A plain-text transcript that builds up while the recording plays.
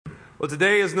Well,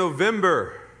 today is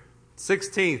November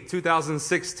 16th,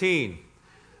 2016.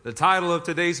 The title of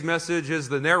today's message is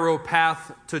The Narrow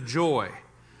Path to Joy.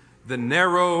 The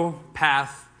Narrow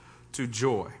Path to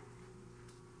Joy.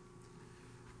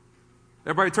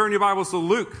 Everybody turn your Bibles to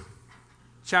Luke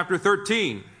chapter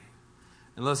 13.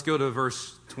 And let's go to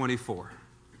verse 24.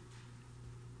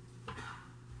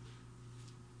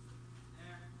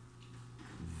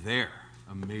 There.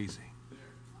 Amazing.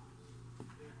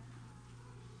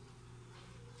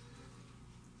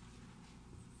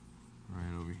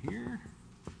 Right over here.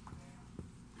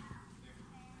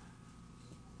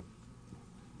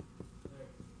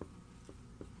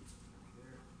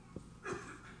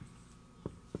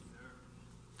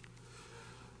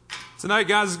 Tonight,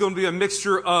 guys, is going to be a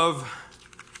mixture of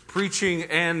preaching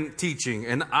and teaching,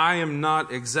 and I am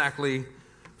not exactly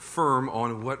firm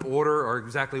on what order or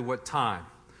exactly what time.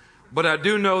 But I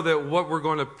do know that what we're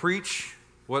going to preach,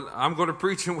 what I'm going to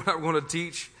preach and what I'm going to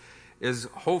teach is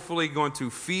hopefully going to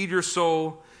feed your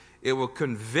soul, it will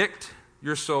convict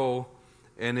your soul,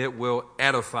 and it will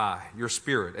edify your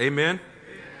spirit. Amen?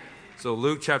 So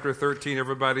Luke chapter 13,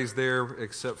 everybody's there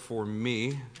except for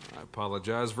me. I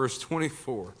apologize. Verse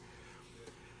 24.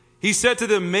 He said to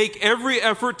them, make every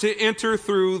effort to enter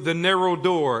through the narrow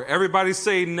door. Everybody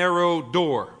say narrow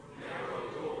door.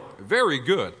 Narrow door. Very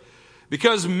good.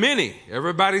 Because many,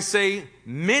 everybody say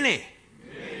many.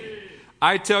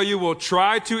 I tell you, will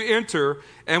try to enter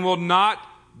and will not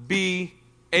be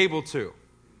able to.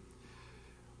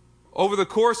 Over the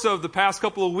course of the past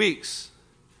couple of weeks,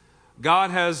 God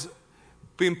has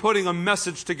been putting a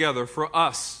message together for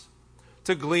us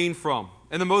to glean from.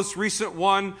 And the most recent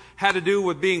one had to do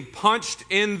with being punched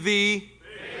in the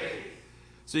face.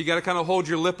 So you got to kind of hold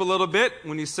your lip a little bit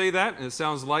when you say that. And it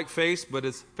sounds like face, but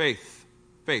it's faith.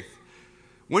 Faith.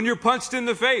 When you're punched in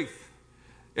the face,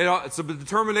 it's a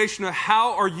determination of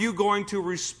how are you going to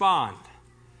respond.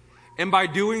 And by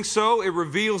doing so, it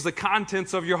reveals the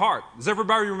contents of your heart. Does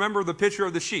everybody remember the picture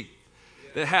of the sheep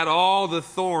that had all the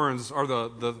thorns or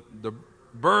the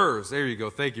burrs? There you go.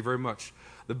 Thank you very much.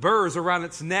 The burrs around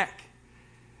its neck.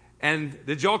 And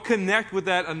did y'all connect with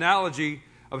that analogy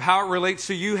of how it relates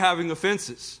to you having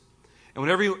offenses? And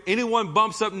whenever anyone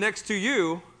bumps up next to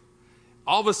you,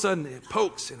 all of a sudden it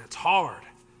pokes and it's hard.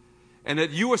 And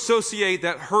that you associate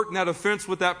that hurt and that offense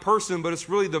with that person, but it's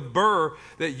really the burr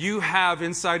that you have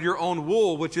inside your own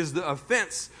wool, which is the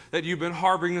offense that you've been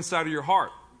harboring inside of your heart.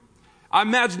 I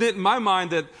imagine it in my mind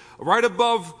that right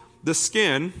above the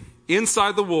skin,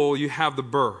 inside the wool, you have the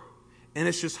burr. And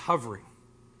it's just hovering.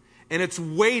 And it's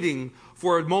waiting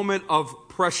for a moment of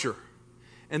pressure.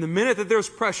 And the minute that there's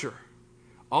pressure,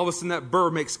 all of a sudden that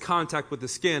burr makes contact with the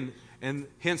skin and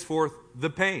henceforth the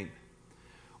pain.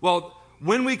 Well,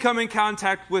 when we come in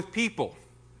contact with people,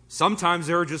 sometimes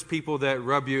there are just people that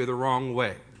rub you the wrong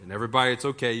way. And everybody, it's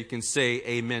okay. You can say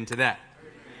amen to that.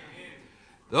 Amen.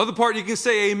 The other part you can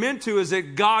say amen to is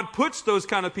that God puts those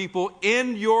kind of people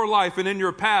in your life and in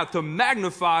your path to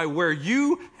magnify where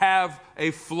you have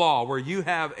a flaw, where you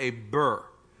have a burr.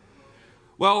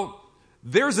 Well,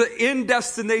 there's an end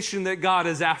destination that God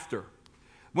is after.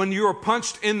 When you are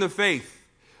punched in the face,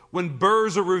 when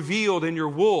burrs are revealed in your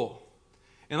wool.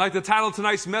 And like the title of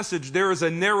tonight's message, there is a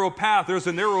narrow path, there's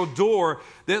a narrow door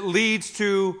that leads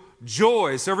to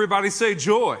joy. So everybody say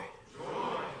joy.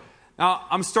 Joy. Now,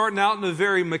 I'm starting out in a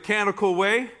very mechanical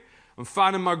way. I'm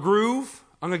finding my groove.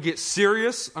 I'm going to get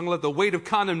serious. I'm going to let the weight of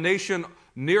condemnation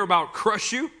near about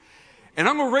crush you. And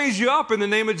I'm going to raise you up in the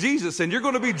name of Jesus. And you're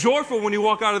going to be joyful when you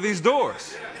walk out of these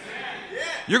doors.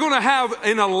 You're going to have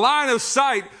in a line of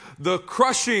sight the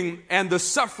crushing and the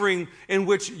suffering in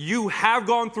which you have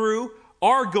gone through,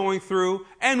 are going through,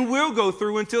 and will go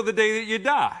through until the day that you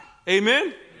die.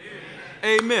 Amen?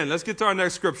 Amen. Amen. Let's get to our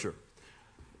next scripture.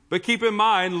 But keep in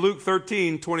mind Luke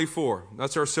 13:24.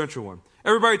 That's our central one.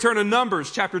 Everybody turn to Numbers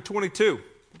chapter 22.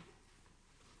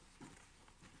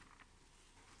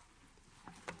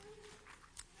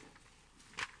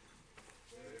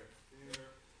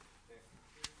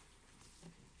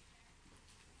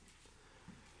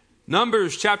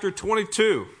 Numbers chapter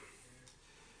 22.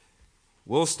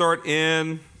 We'll start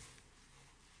in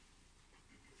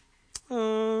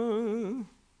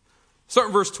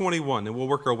verse 21, and we'll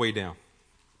work our way down.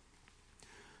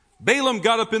 Balaam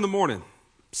got up in the morning,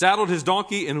 saddled his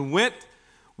donkey, and went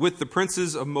with the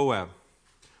princes of Moab.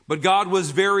 But God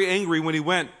was very angry when he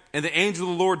went, and the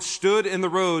angel of the Lord stood in the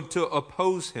road to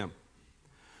oppose him.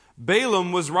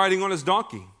 Balaam was riding on his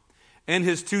donkey, and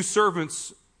his 2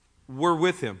 servants were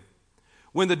with him.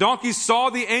 When the donkey saw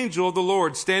the angel of the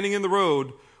Lord standing in the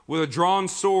road with a drawn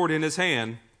sword in his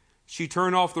hand, she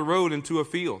turned off the road into a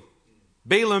field.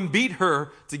 Balaam beat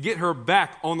her to get her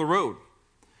back on the road.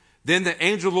 Then the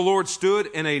angel of the Lord stood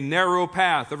in a narrow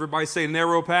path. Everybody say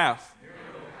narrow path. Narrow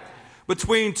path.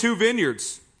 Between two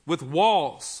vineyards with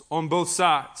walls on both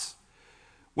sides.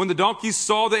 When the donkey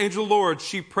saw the angel of the Lord,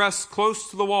 she pressed close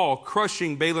to the wall,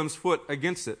 crushing Balaam's foot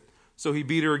against it. So he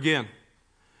beat her again.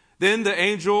 Then the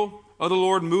angel of the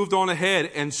Lord moved on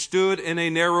ahead and stood in a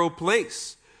narrow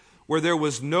place where there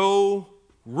was no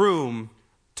room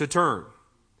to turn,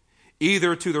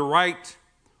 either to the right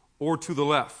or to the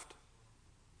left.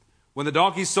 When the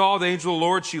donkey saw the angel of the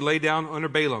Lord, she lay down under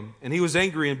Balaam, and he was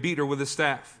angry and beat her with his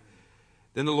staff.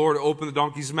 Then the Lord opened the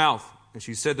donkey's mouth, and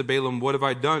she said to Balaam, "What have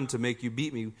I done to make you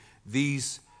beat me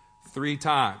these 3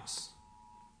 times?"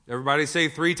 Everybody say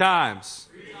 3 times.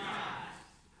 3 times.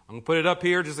 I'm going to put it up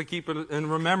here just to keep it in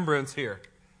remembrance here.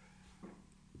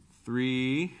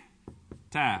 3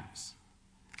 times.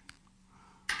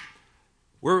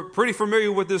 We're pretty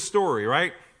familiar with this story,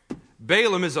 right?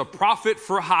 Balaam is a prophet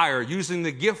for hire, using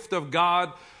the gift of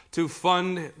God to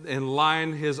fund and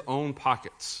line his own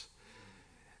pockets.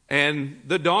 And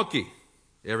the donkey,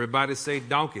 everybody say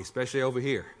donkey, especially over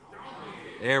here. Donkey.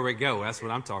 There we go. That's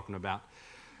what I'm talking about.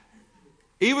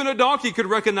 Even a donkey could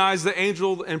recognize the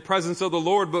angel and presence of the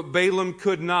Lord, but Balaam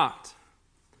could not.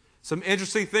 Some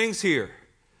interesting things here.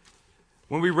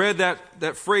 When we read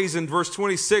that phrase in verse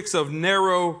 26 of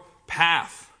narrow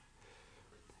path,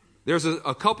 there's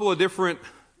a couple of different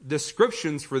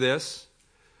descriptions for this.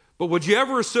 But would you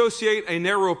ever associate a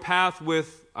narrow path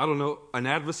with, an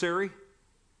adversary,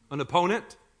 an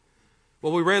opponent?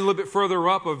 Well, we read a little bit further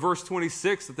up of verse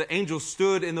 26 that the angel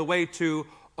stood in the way to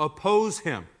oppose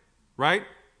him, right?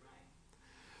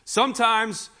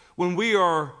 Sometimes when we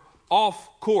are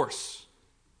off course,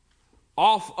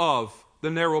 off of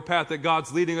the narrow path that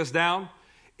God's leading us down,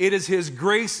 it is His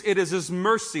grace, it is His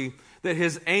mercy that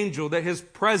His angel, that His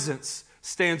presence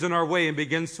stands in our way and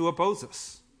begins to oppose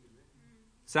us.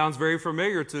 Sounds very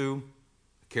familiar to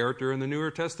a character in the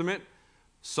Newer Testament,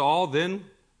 Saul, then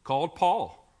called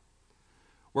Paul,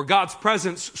 where God's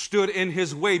presence stood in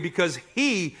his way because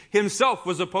he himself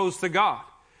was opposed to God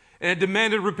and it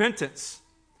demanded repentance.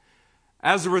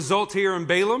 As a result here in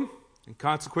Balaam, and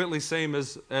consequently same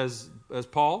as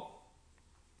Paul,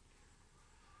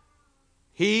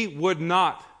 he would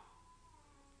not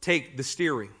take the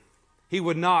steering. He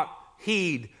would not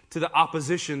heed to the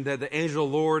opposition that the angel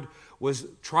of the Lord was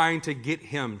trying to get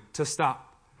him to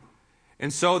stop.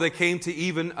 And so they came to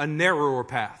even a narrower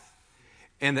path.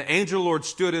 And the angel of the Lord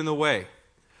stood in the way.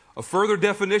 A further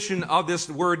definition of this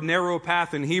word narrow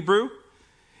path in Hebrew,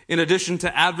 in addition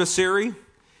to adversary,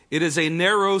 it is a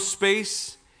narrow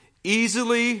space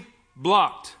easily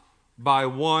blocked by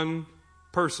one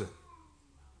person.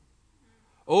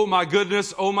 Oh my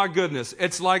goodness, oh my goodness.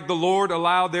 It's like the Lord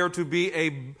allowed there to be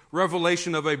a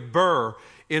revelation of a burr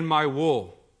in my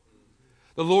wool.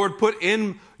 The Lord put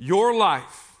in your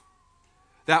life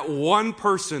that one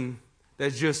person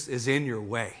that just is in your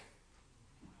way.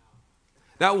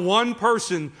 That one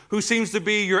person who seems to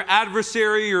be your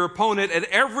adversary, your opponent at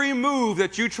every move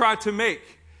that you try to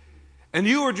make. And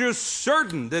you are just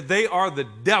certain that they are the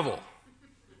devil.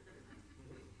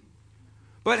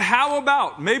 But how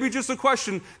about, maybe just a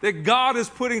question, that God is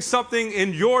putting something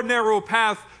in your narrow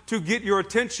path to get your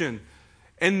attention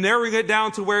and narrowing it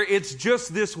down to where it's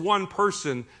just this one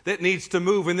person that needs to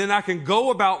move. And then I can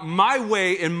go about my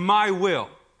way and my will.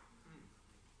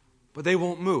 But they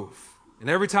won't move. And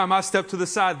every time I step to the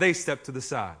side, they step to the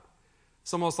side.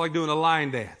 It's almost like doing a line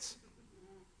dance.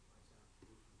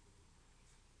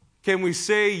 Can we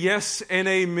say yes and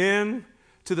amen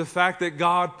to the fact that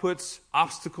God puts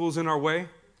obstacles in our way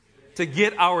to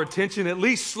get our attention? At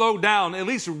least slow down, at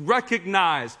least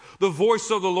recognize the voice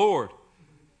of the Lord.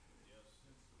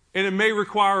 And it may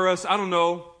require us,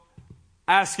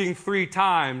 asking 3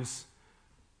 times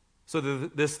so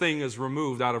that this thing is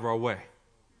removed out of our way.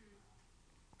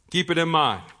 Keep it in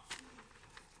mind.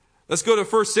 Let's go to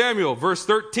 1 Samuel, verse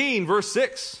 13, verse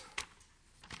 6.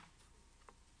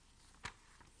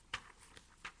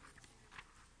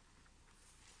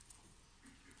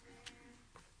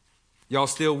 Y'all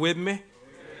still with me?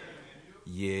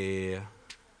 Yeah.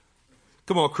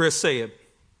 Come on, Chris, say it.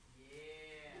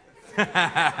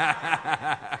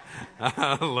 Yeah.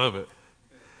 I love it.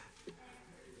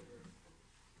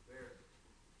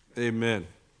 Amen.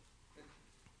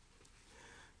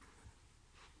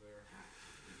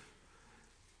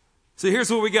 So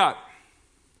here's what we got.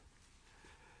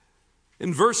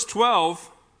 In verse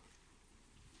 12,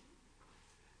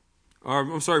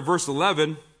 verse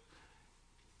 11,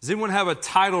 does anyone have a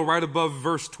title right above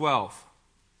verse 12?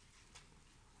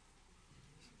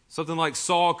 Something like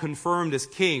Saul confirmed as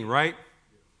king, right?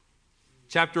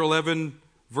 chapter 11,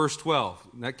 verse 12,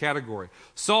 in that category.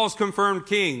 Saul's confirmed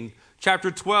king, chapter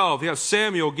 12, you have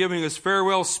Samuel giving his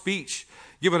farewell speech,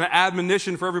 giving an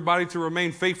admonition for everybody to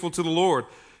remain faithful to the Lord.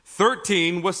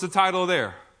 13, what's the title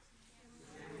there?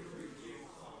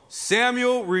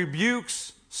 Samuel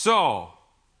rebukes Saul.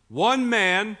 One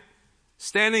man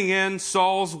standing in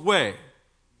Saul's way.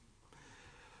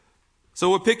 So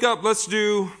we'll pick up, let's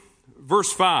do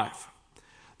verse 5.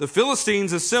 The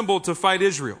Philistines assembled to fight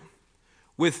Israel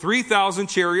with 3,000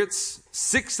 chariots,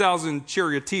 6,000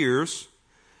 charioteers,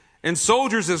 and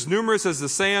soldiers as numerous as the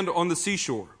sand on the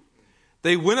seashore.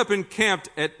 They went up and camped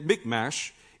at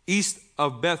Michmash, east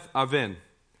of Beth Aven.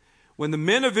 When the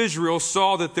men of Israel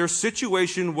saw that their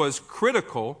situation was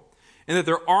critical and that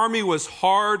their army was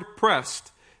hard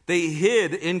pressed, they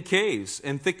hid in caves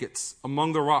and thickets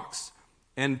among the rocks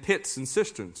and pits and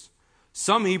cisterns.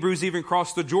 Some Hebrews even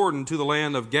crossed the Jordan to the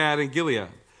land of Gad and Gilead.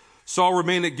 Saul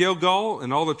remained at Gilgal,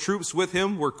 and all the troops with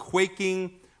him were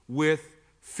quaking with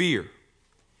fear.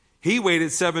 He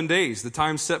waited 7 days, the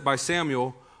time set by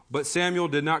Samuel, but Samuel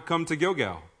did not come to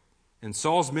Gilgal, and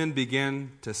Saul's men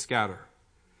began to scatter.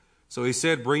 So he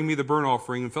said, bring me the burnt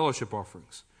offering and fellowship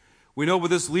offerings. We know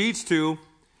what this leads to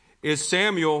is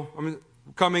Samuel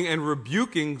coming and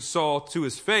rebuking Saul to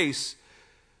his face,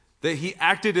 that he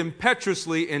acted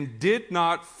impetuously and did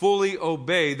not fully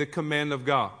obey the command of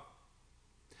God.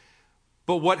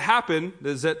 But what happened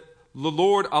is that the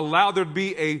Lord allowed there to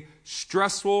be a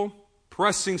stressful,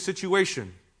 pressing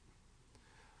situation.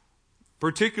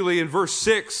 Particularly in verse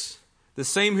 6, the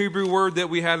same Hebrew word that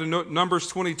we had in Numbers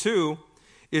 22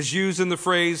 is used in the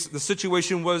phrase, the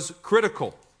situation was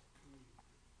critical.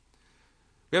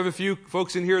 We have a few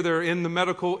folks in here that are in the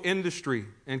medical industry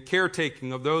and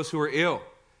caretaking of those who are ill.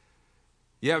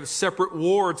 You have separate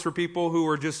wards for people who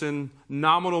are just in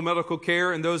nominal medical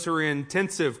care and those who are in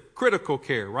intensive critical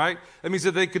care, right? That means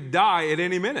that they could die at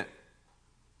any minute.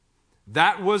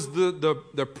 That was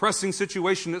the pressing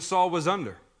situation that Saul was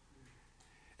under.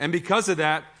 And because of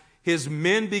that, his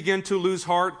men began to lose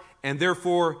heart, and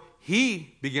therefore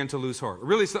he began to lose heart.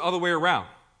 Really, it's the other way around.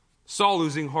 Saul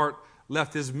losing heart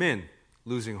left his men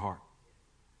losing heart.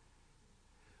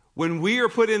 When we are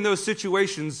put in those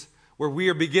situations where we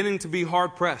are beginning to be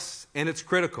hard pressed and it's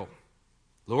critical.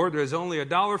 Lord, there's only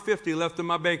 $1.50 left in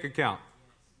my bank account.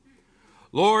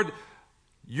 Lord,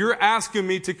 you're asking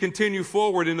me to continue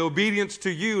forward in obedience to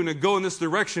you and to go in this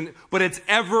direction, but it's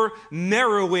ever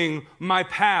narrowing my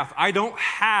path. I don't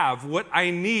have what I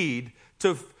need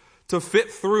to fit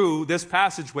through this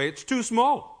passageway. It's too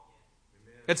small.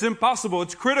 It's impossible.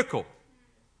 It's critical.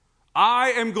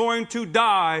 I am going to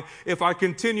die if I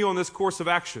continue on this course of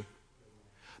action.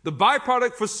 The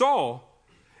byproduct for Saul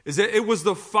is that it was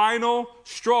the final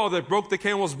straw that broke the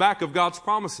camel's back of God's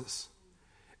promises.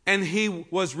 And he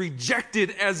was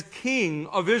rejected as king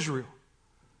of Israel.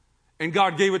 And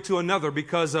God gave it to another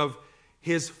because of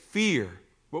his fear.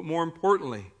 But more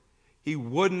importantly, he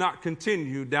would not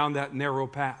continue down that narrow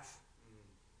path.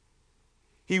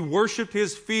 He worshiped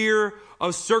his fear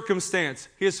of circumstance,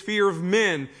 his fear of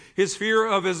men, his fear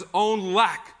of his own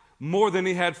lack more than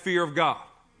he had fear of God.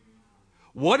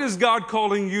 What is God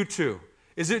calling you to?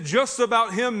 Is it just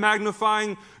about him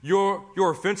magnifying your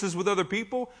offenses with other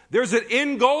people? There's an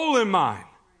end goal in mind.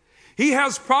 He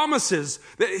has promises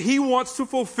that he wants to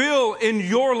fulfill in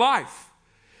your life.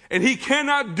 And he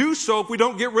cannot do so if we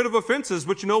don't get rid of offenses.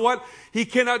 But you know what? He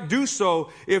cannot do so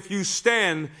if you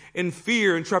stand in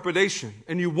fear and trepidation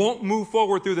and you won't move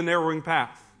forward through the narrowing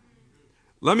path.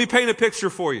 Let me paint a picture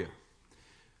for you.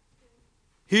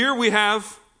 Here we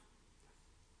have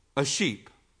a sheep,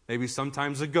 maybe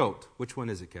sometimes a goat. Which one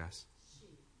is it, Cass?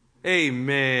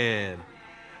 Amen.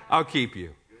 I'll keep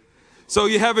you. So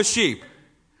you have a sheep.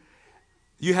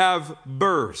 You have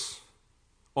burrs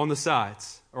on the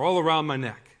sides or all around my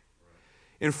neck.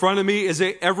 In front of me is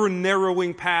an ever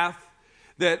narrowing path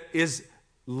that is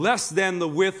less than the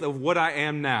width of what I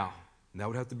am now. And that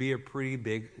would have to be a pretty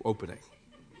big opening.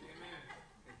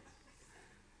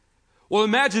 Well,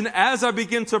 imagine as I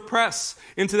begin to press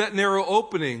into that narrow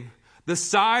opening, the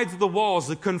sides of the walls,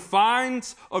 the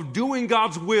confines of doing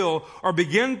God's will are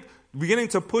beginning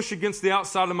to push against the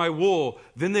outside of my wool.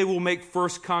 Then they will make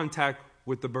first contact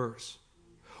with the burrs.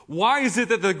 Why is it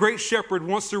that the great shepherd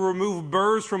wants to remove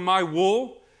burrs from my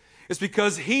wool? It's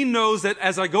because he knows that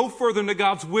as I go further into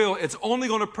God's will, it's only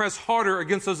going to press harder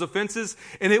against those offenses,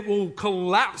 and it will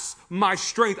collapse my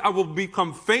strength. I will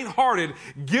become faint-hearted,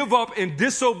 give up, and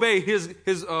disobey his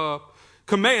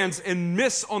commands and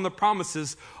miss on the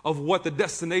promises of what the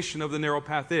destination of the narrow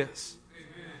path is.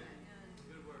 Amen.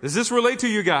 Does this relate to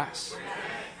you guys?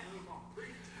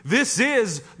 This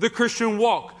is the Christian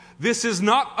walk. This is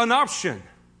not an option.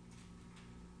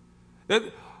 That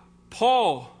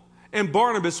Paul and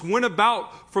Barnabas went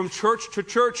about from church to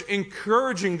church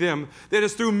encouraging them that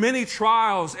it's through many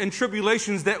trials and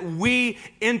tribulations that we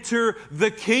enter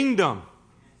the kingdom.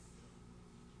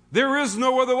 There is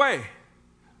no other way.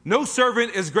 No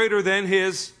servant is greater than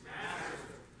his master.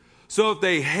 So if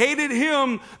they hated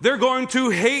him, they're going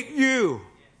to hate you.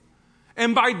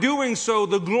 And by doing so,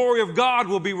 the glory of God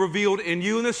will be revealed in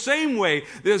you in the same way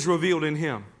that is revealed in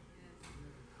him.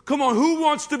 Come on, who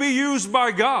wants to be used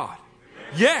by God?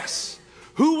 Yes.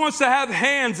 Who wants to have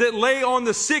hands that lay on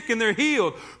the sick and they're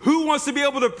healed? Who wants to be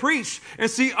able to preach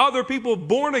and see other people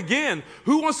born again?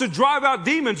 Who wants to drive out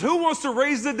demons? Who wants to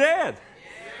raise the dead?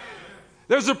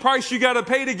 There's a price you got to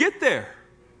pay to get there.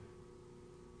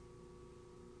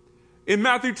 In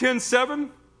Matthew 10:7,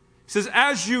 it says,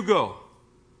 as you go,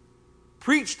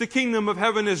 preach the kingdom of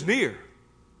heaven is near.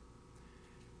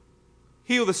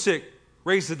 Heal the sick,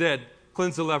 raise the dead,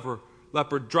 cleanse the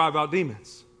leper, drive out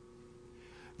demons.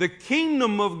 The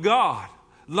kingdom of God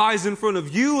lies in front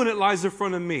of you and it lies in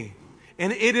front of me.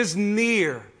 And it is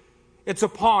near. It's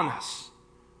upon us.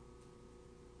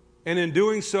 And in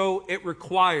doing so, it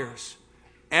requires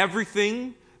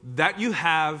everything that you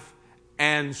have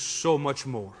and so much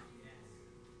more.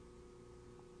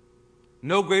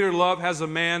 No greater love has a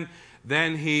man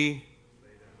than he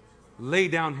lay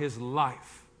down his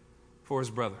life for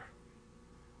his brother.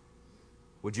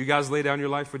 Would you guys lay down your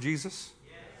life for Jesus?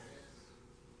 Yes.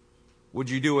 Would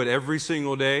you do it every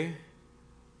single day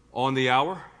on the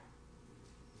hour?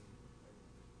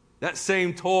 That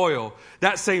same toil,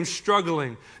 that same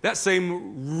struggling, that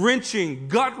same wrenching,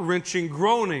 gut-wrenching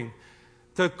groaning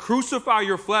to crucify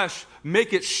your flesh,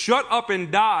 make it shut up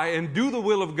and die and do the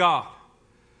will of God.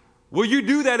 Will you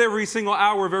do that every single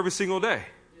hour of every single day?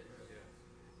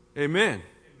 Yes. Amen.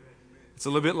 It's a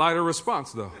little bit lighter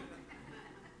response, though.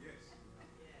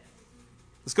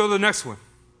 Let's go to the next one.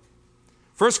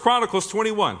 1 Chronicles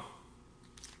 21.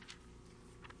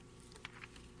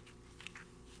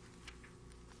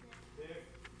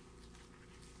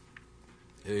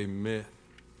 Amen.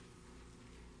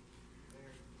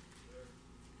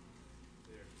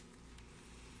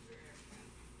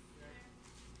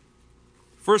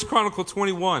 First Chronicle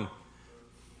 21.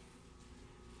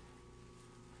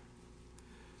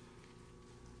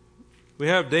 We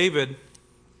have David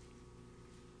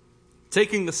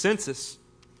taking the census.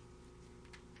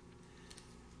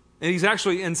 And he's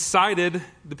actually incited,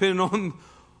 depending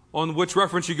on which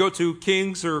reference you go to,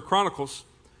 Kings or Chronicles.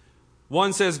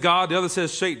 One says God, the other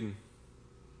says Satan.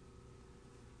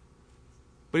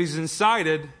 But he's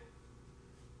incited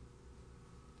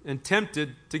and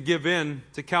tempted to give in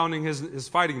to counting his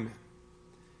fighting men,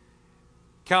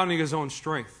 counting his own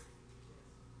strength.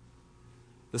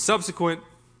 The subsequent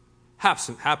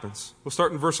happens. We'll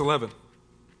start in verse 11.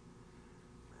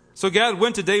 So Gad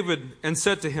went to David and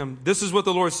said to him, this is what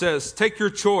the Lord says, take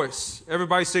your choice.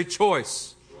 Everybody say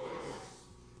choice.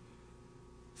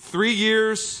 3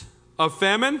 years of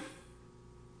famine,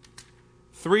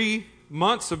 3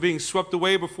 months of being swept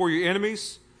away before your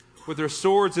enemies with their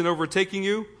swords and overtaking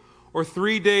you, or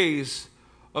 3 days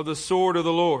of the sword of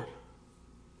the Lord.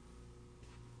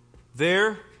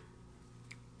 There,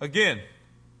 again,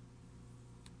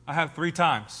 I have 3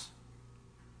 times.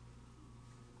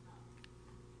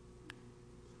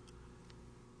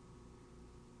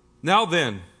 Now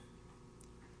then,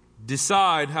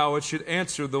 decide how it should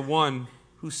answer the one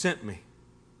who sent me.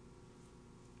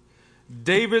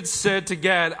 David said to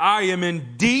Gad, I am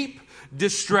in deep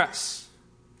distress.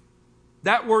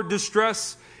 That word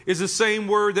distress is the same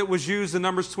word that was used in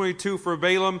Numbers 22 for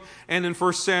Balaam and in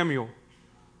 1 Samuel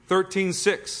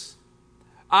 13:6.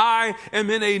 I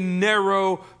am in a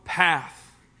narrow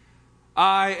path.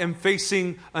 I am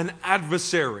facing an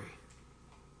adversary.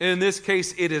 In this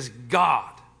case, it is God.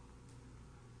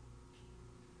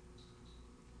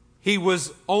 He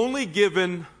was only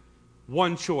given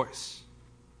one choice.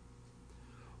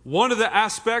 One of the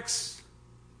aspects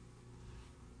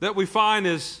that we find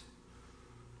is,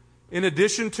 in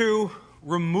addition to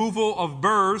removal of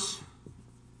burrs,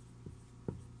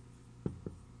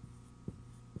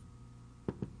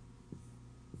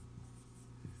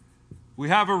 we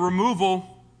have a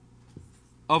removal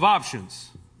of options.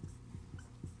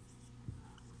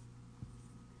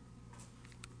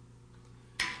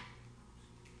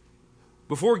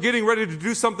 Before getting ready to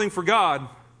do something for God,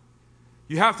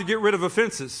 you have to get rid of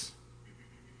offenses.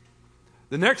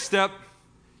 The next step,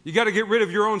 you got to get rid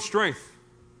of your own strength.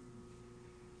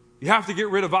 You have to get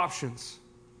rid of options.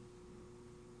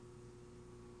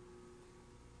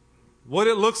 What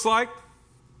it looks like,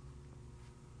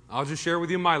 I'll just share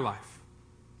with you my life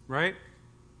right?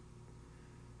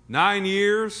 9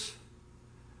 years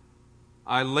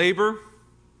I labor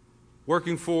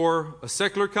working for a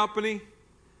secular company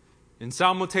and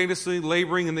simultaneously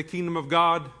laboring in the kingdom of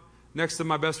God next to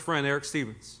my best friend, Eric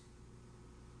Stevens.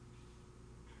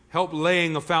 Help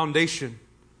laying a foundation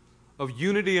of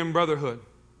unity and brotherhood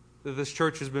that this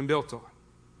church has been built on.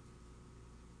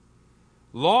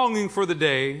 Longing for the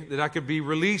day that I could be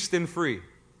released and free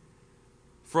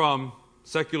from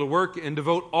secular work and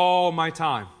devote all my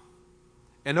time.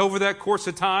 And over that course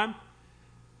of time,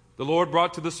 the Lord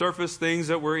brought to the surface things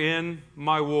that were in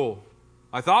my wool.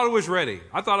 I thought I was ready.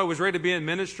 I thought I was ready to be in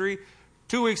ministry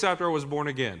 2 weeks after I was born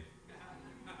again.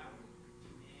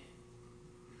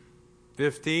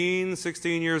 15,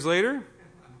 16 years later,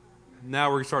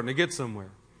 now we're starting to get somewhere.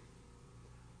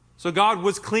 So God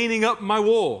was cleaning up my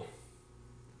wool.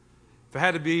 If I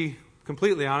had to be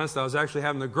completely honest, I was actually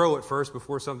having to grow it first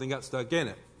before something got stuck in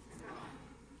it.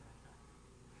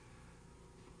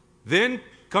 Then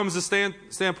comes the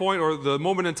standpoint or the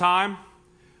moment in time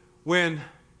when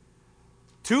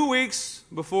 2 weeks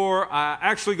before I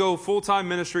actually go full-time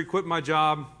ministry, quit my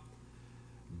job,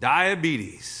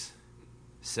 diabetes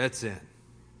sets in.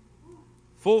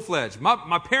 Full-fledged.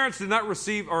 My parents did not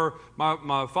receive, or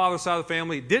my father's side of the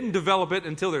family didn't develop it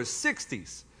until their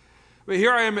 60s. But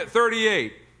here I am at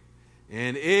 38,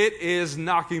 and it is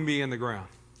knocking me in the ground.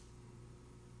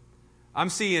 I'm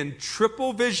seeing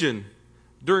triple vision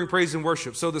during praise and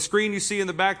worship. So the screen you see in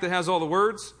the back that has all the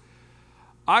words,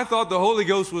 I thought the Holy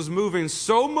Ghost was moving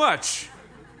so much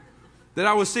that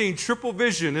I was seeing triple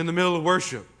vision in the middle of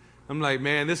worship. I'm like,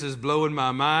 man, this is blowing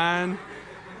my mind.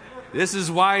 This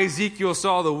is why Ezekiel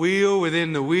saw the wheel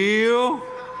within the wheel.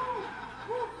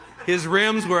 His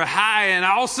rims were high and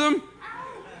awesome.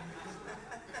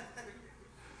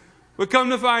 But come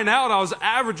to find out, I was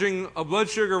averaging a blood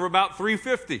sugar of about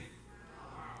 350.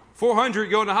 400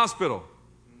 going to hospital.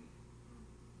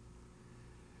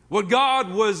 What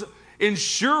God was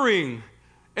ensuring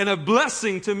and a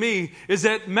blessing to me is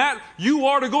that, Matt, you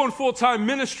are to go in full-time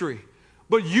ministry,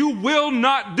 but you will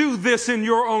not do this in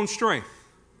your own strength.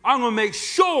 I'm going to make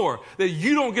sure that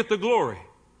you don't get the glory.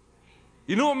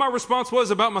 You know what my response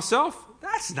was about myself?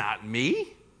 That's not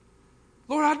me.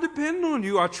 Lord, I depend on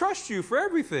you. I trust you for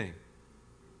everything.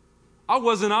 I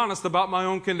wasn't honest about my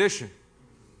own condition.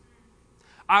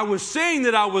 I was saying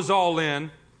that I was all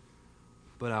in,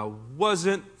 but I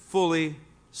wasn't fully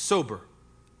sober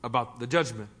about the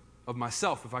judgment of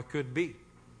myself, if I could be.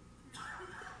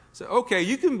 So, okay,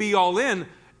 you can be all in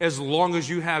as long as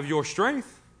you have your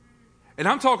strength. And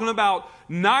I'm talking about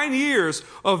 9 years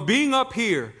of being up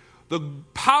here, the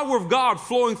power of God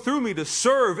flowing through me to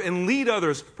serve and lead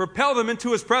others, propel them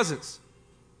into His presence.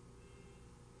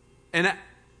 And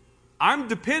I'm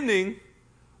depending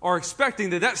or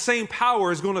expecting that same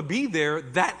power is going to be there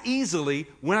that easily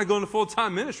when I go into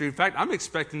full-time ministry. In fact, I'm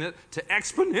expecting it to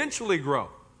exponentially grow.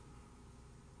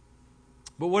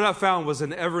 But what I found was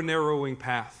an ever-narrowing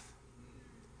path.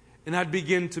 And I'd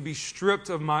begin to be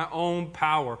stripped of my own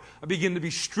power. I begin to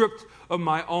be stripped of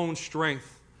my own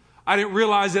strength. I didn't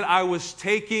realize that I was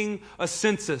taking a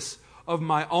census of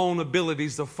my own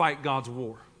abilities to fight God's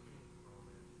war.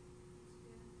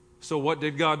 So what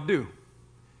did God do?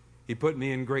 He put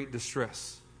me in great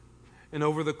distress. And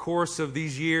over the course of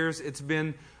these years, it's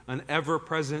been an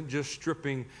ever-present just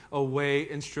stripping away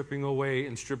and stripping away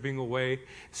and stripping away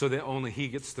so that only He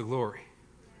gets the glory.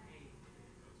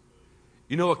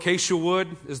 You know, acacia wood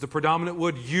is the predominant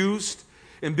wood used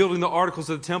in building the articles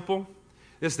of the temple.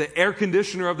 It's the air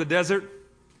conditioner of the desert.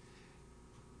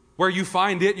 Where you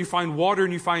find it, you find water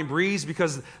and you find breeze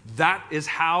because that is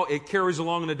how it carries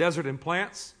along in the desert in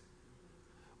plants.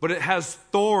 But it has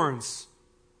thorns,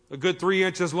 a good 3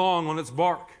 inches long on its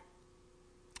bark.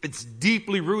 It's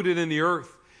deeply rooted in the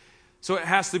earth. So it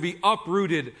has to be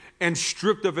uprooted and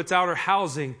stripped of its outer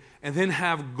housing and then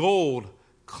have gold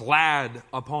clad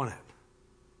upon it.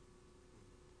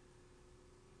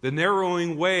 The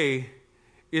narrowing way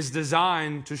is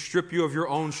designed to strip you of your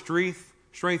own strength,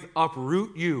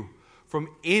 uproot you from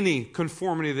any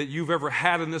conformity that you've ever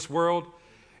had in this world,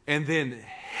 and then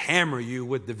hammer you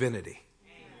with divinity.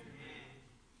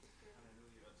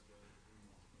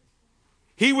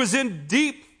 He was in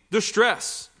deep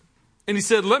distress. And he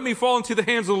said, let me fall into the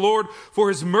hands of the Lord, for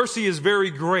His mercy is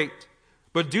very great.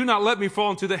 But do not let me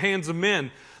fall into the hands of men.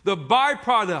 The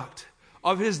byproduct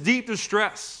of his deep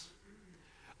distress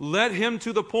led him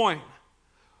to the point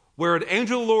where an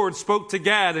angel of the Lord spoke to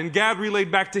Gad, and Gad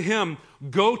relayed back to him,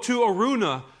 go to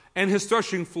Araunah and his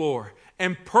threshing floor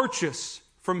and purchase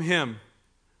from him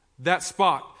that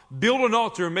spot. Build an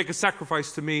altar and make a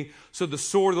sacrifice to me. So the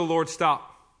sword of the Lord stopped.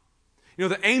 You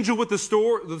know, the angel with the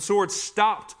sword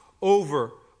stopped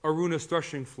over Araunah's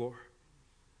threshing floor.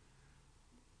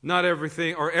 Not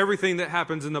everything, or everything that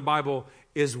happens in the Bible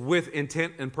is with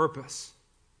intent and purpose.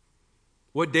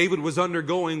 What David was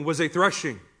undergoing was a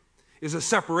threshing, is a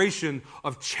separation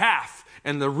of chaff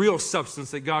and the real substance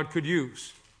that God could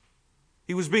use.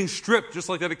 He was being stripped just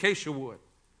like that acacia wood.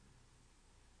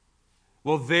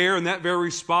 Well, there in that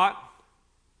very spot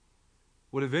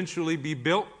would eventually be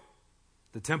built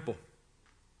the temple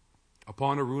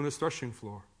upon Araunah's threshing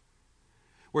floor,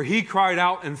 where he cried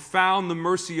out and found the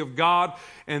mercy of God,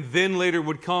 and then later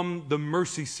would come the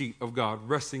mercy seat of God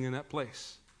resting in that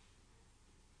place.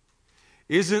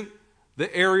 Isn't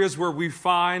the areas where we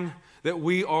find that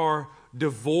we are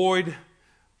devoid,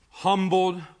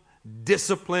 humbled,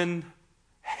 disciplined,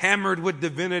 hammered with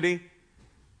divinity,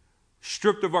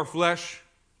 stripped of our flesh,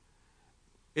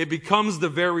 it becomes the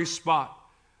very spot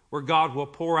where God will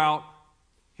pour out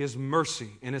His mercy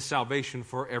and His salvation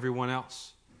for everyone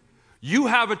else. You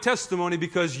have a testimony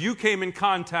because you came in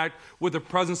contact with the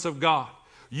presence of God.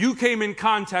 You came in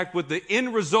contact with the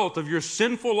end result of your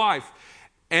sinful life.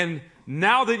 And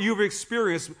now that you've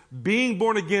experienced being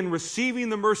born again, receiving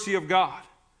the mercy of God,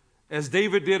 as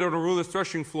David did on Araunah's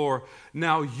threshing floor,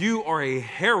 now you are a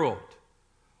herald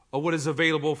of what is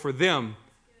available for them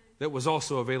that was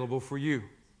also available for you.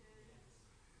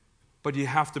 But you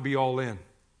have to be all in.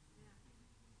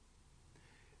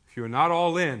 If you're not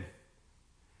all in,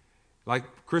 like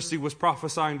Christy was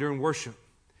prophesying during worship,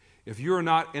 if you're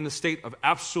not in a state of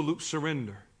absolute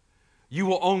surrender, you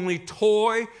will only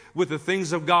toy with the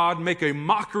things of God, make a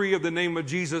mockery of the name of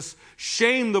Jesus,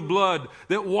 shame the blood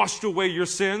that washed away your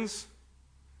sins,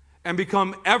 and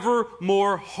become ever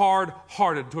more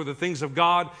hard-hearted toward the things of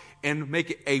God and make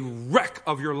it a wreck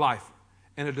of your life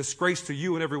and a disgrace to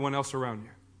you and everyone else around you.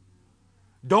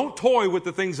 Don't toy with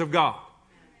the things of God.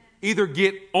 Either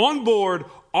get on board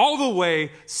all the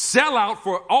way, sell out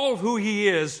for all of who He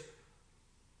is,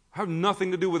 have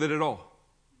nothing to do with it at all.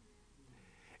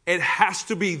 It has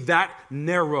to be that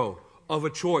narrow of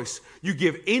a choice. You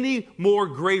give any more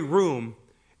gray room,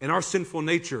 and our sinful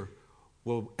nature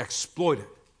will exploit it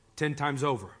 10 times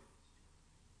over.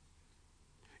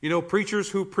 You know, preachers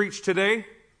who preach today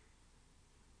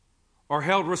are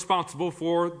held responsible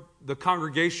for the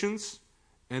congregations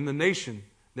and the nation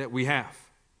that we have.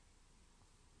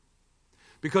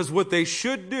 Because what they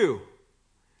should do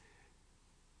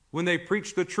when they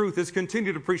preach the truth is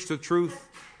continue to preach the truth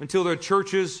until their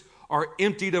churches are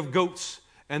emptied of goats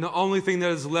and the only thing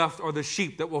that is left are the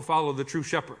sheep that will follow the true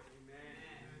shepherd. Amen.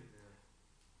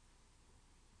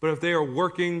 But if they are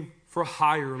working for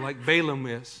hire like Balaam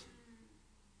is,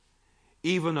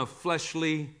 even a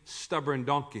fleshly, stubborn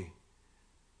donkey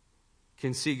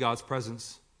can see God's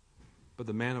presence, but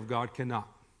the man of God cannot.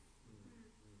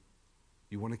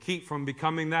 You want to keep from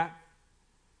becoming that?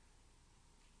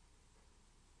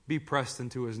 Be pressed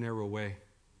into His narrow way.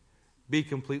 Be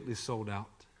completely sold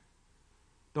out.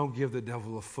 Don't give the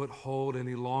devil a foothold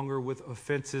any longer with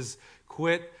offenses.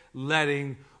 Quit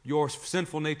letting your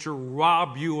sinful nature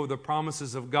rob you of the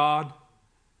promises of God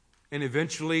and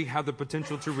eventually have the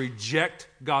potential to reject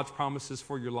God's promises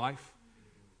for your life.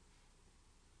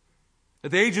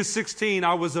 At the age of 16,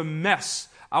 I was a mess.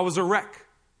 I was a wreck,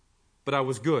 but I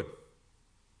was good.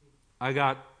 I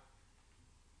got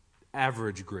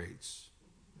average grades.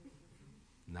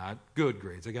 Not good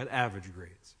grades. I got average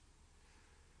grades.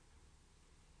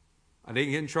 I didn't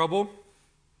get in trouble.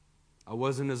 I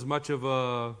wasn't as much of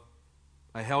a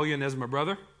hellion as my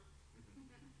brother.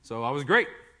 So I was great.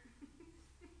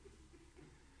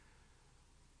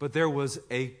 But there was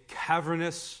a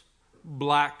cavernous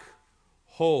black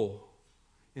hole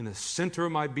in the center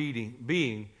of my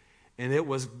being, and it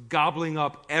was gobbling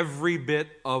up every bit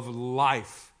of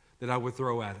life that I would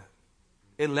throw at it.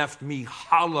 It left me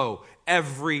hollow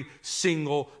every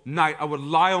single night. I would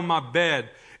lie on my bed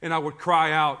and I would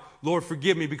cry out, Lord,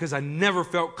 forgive me, because I never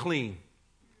felt clean.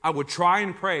 I would try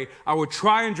and pray. I would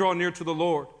try and draw near to the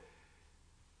Lord.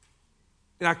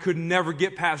 And I could never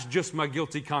get past just my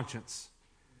guilty conscience.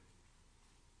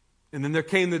 And then there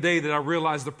came the day that I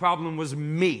realized the problem was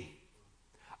me.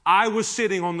 I was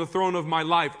sitting on the throne of my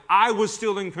life. I was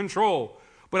still in control.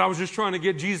 But I was just trying to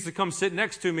get Jesus to come sit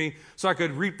next to me so I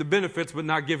could reap the benefits but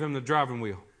not give Him the driving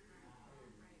wheel.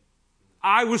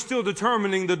 I was still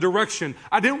determining the direction.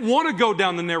 I didn't want to go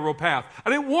down the narrow path. I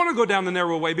didn't want to go down the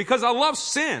narrow way because I love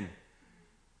sin.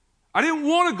 I didn't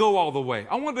want to go all the way.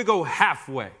 I wanted to go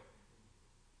halfway.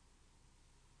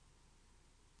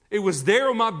 It was there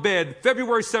on my bed,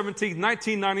 February 17th,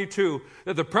 1992,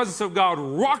 that the presence of God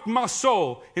rocked my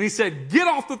soul. And He said, get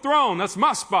off the throne. That's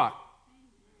my spot.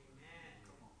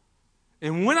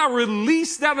 And when I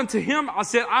released that unto him, I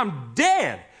said, I'm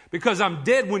dead because I'm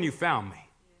dead when you found me.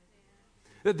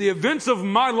 That the events of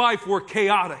my life were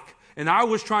chaotic and I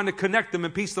was trying to connect them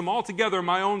and piece them all together in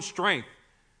my own strength.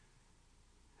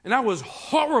 And I was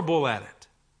horrible at it.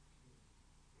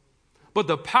 But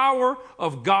the power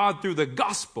of God through the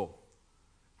gospel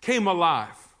came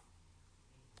alive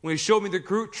when he showed me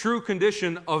the true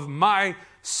condition of my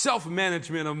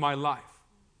self-management of my life.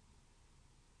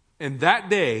 And that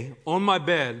day, on my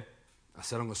bed, I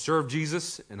said, I'm going to serve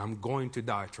Jesus and I'm going to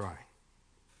die trying.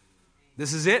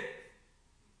 This is it.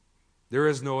 There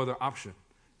is no other option.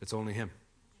 It's only him.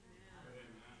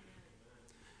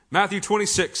 Matthew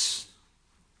 26.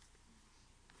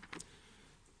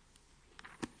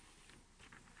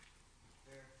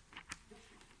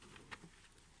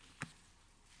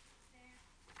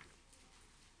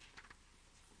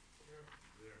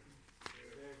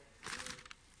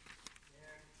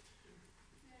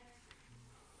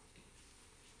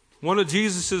 One of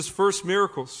Jesus' first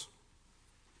miracles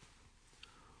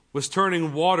was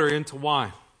turning water into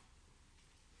wine.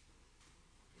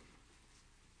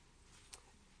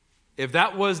 If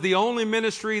that was the only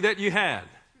ministry that you had,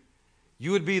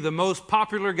 you would be the most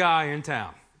popular guy in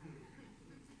town.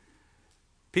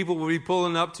 People would be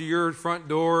pulling up to your front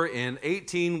door in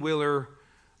 18-wheeler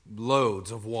loads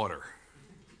of water.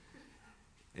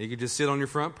 And you could just sit on your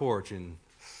front porch and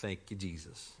thank you,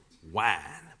 Jesus. Wine.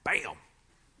 Bam.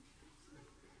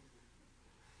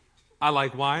 I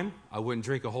like wine. I wouldn't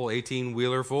drink a whole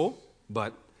 18-wheeler full,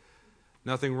 but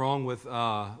nothing wrong with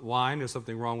wine. There's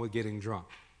something wrong with getting drunk.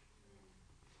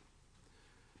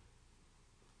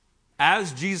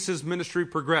 As Jesus' ministry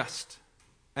progressed,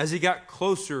 as he got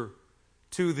closer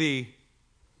to the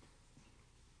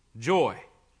joy,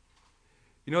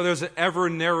 you know, there's an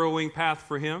ever-narrowing path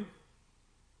for him.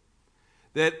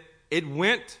 That it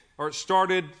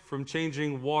started from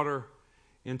changing water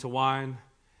into wine,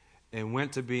 and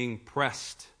went to being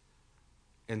pressed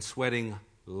and sweating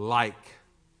like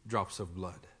drops of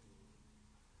blood.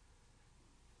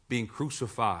 Being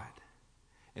crucified,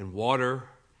 and water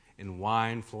and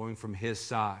wine flowing from his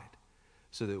side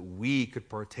so that we could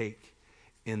partake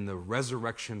in the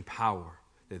resurrection power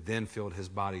that then filled his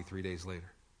body 3 days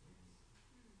later.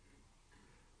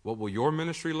 What will your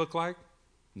ministry look like?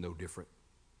 No different.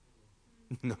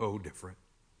 No different.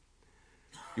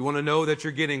 You want to know that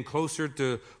you're getting closer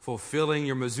to fulfilling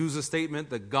your mezuzah statement,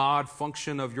 the God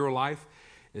function of your life,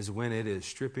 is when it is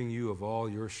stripping you of all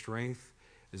your strength,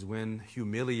 is when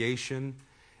humiliation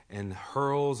and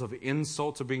hurls of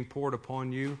insults are being poured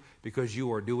upon you because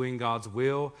you are doing God's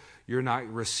will. You're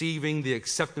not receiving the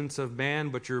acceptance of man,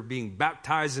 but you're being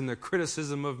baptized in the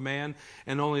criticism of man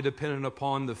and only dependent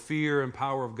upon the fear and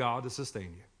power of God to sustain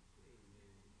you.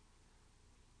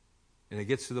 And it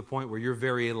gets to the point where your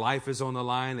very life is on the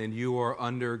line and you are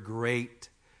under great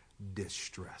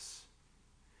distress.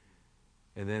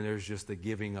 And then there's just the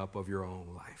giving up of your own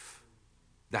life.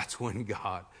 That's when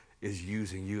God is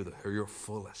using you to your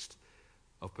fullest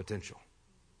of potential.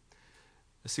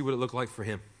 Let's see what it looked like for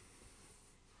him.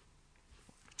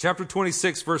 Chapter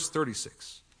 26, verse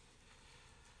 36.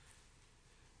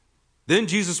 Then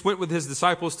Jesus went with his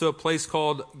disciples to a place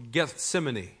called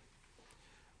Gethsemane,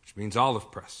 which means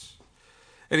olive press.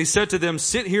 And he said to them,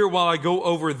 sit here while I go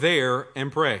over there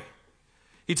and pray.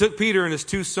 He took Peter and his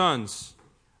two sons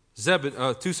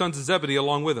of Zebedee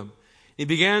along with him. He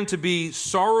began to be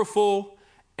sorrowful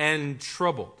and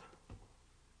troubled.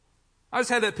 I just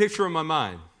had that picture in my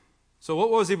mind. So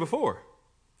what was he before?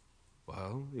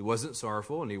 Well, he wasn't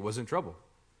sorrowful and he wasn't troubled.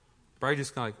 Probably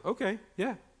just kind of like, okay,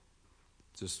 yeah.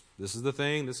 Just this is the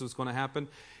thing, this is what's going to happen.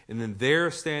 And then they're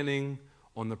standing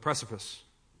on the precipice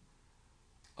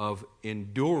of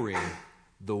enduring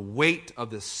the weight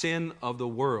of the sin of the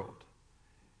world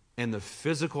and the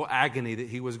physical agony that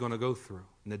he was going to go through,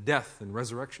 and the death and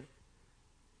resurrection.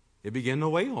 It began to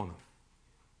weigh on him.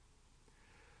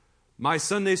 My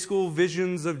Sunday school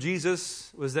visions of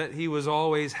Jesus was that he was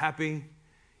always happy,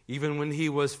 even when he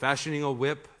was fashioning a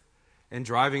whip and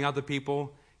driving out the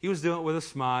people. He was doing it with a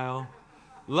smile.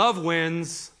 Love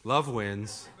wins. Love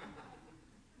wins.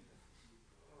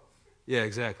 Yeah,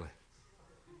 exactly.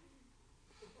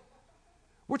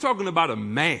 We're talking about a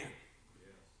man.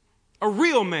 A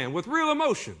real man with real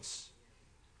emotions.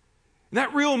 And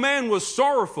that real man was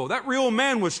sorrowful. That real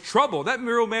man was troubled. That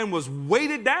real man was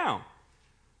weighted down.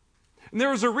 And there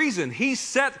was a reason. He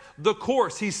set the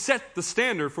course. He set the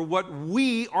standard for what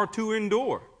we are to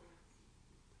endure.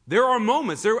 There are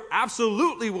moments, there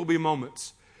absolutely will be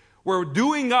moments where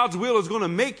doing God's will is going to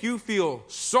make you feel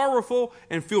sorrowful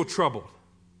and feel troubled.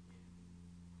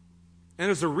 And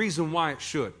there's a reason why it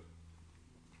should.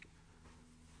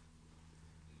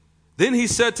 Then he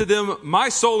said to them, my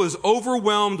soul is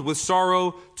overwhelmed with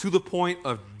sorrow to the point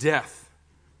of death.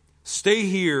 Stay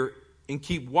here and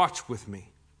keep watch with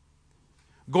me.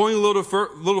 Going a little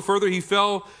further, he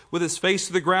fell with his face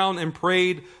to the ground and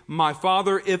prayed, my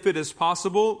Father, if it is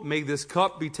possible, may this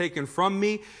cup be taken from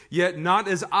me, yet not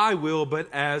as I will,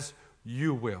 but as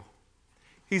you will.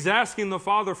 He's asking the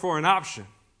Father for an option.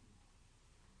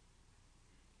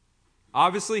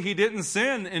 Obviously, he didn't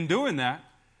sin in doing that,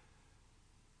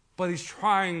 but he's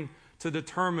trying to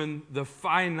determine the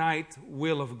finite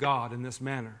will of God in this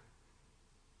manner.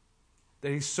 That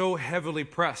he's so heavily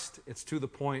pressed, it's to the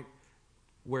point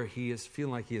where he is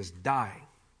feeling like he is dying.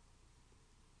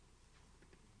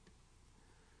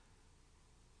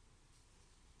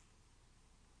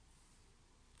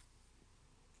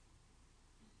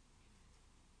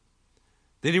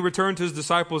 Then he returned to his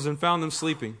disciples and found them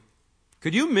sleeping.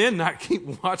 Could you men not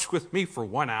keep watch with me for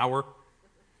 1 hour?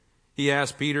 He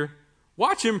asked Peter.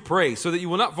 Watch and pray so that you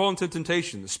will not fall into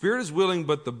temptation. The spirit is willing,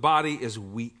 but the body is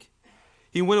weak.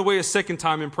 He went away a second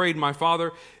time and prayed, my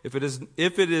Father, if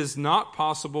it is not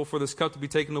possible for this cup to be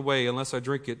taken away unless I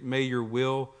drink it, may your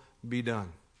will be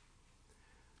done.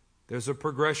 There's a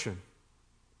progression.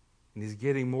 And he's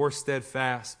getting more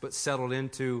steadfast, but settled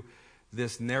into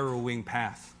this narrowing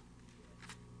path.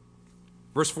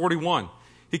 Verse 41,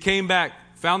 he came back,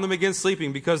 found them again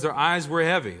sleeping because their eyes were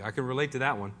heavy. I can relate to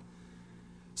that one.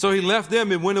 So he left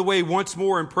them and went away once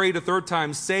more and prayed a third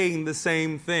time, saying the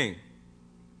same thing.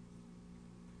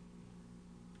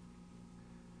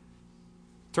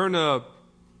 Turn to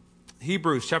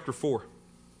Hebrews chapter 4.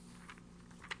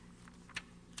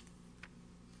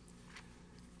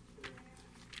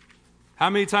 How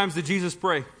many times did Jesus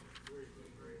pray?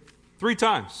 3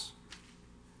 times.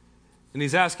 And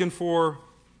he's asking for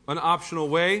an optional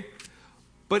way.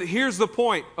 But here's the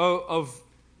point of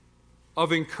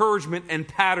encouragement and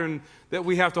pattern that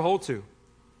we have to hold to.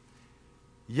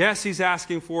 Yes, he's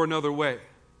asking for another way.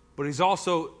 But he's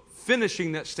also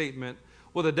finishing that statement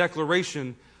with a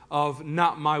declaration of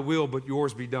not my will, but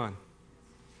yours be done.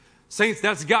 Saints,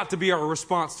 that's got to be our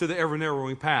response to the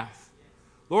ever-narrowing path.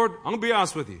 Lord, I'm going to be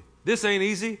honest with you. This ain't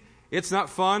easy. It's not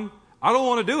fun. I don't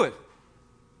want to do it.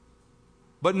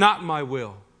 But not my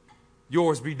will.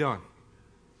 Yours be done.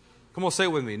 Come on, say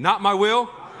it with me. Not my will,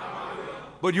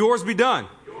 but yours be done.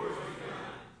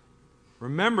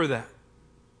 Remember that.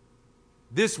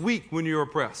 This week when you're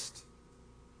oppressed.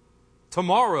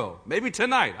 Tomorrow, maybe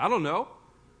tonight, I don't know.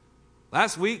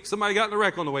 Last week, somebody got in a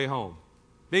wreck on the way home,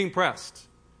 being pressed.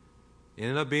 It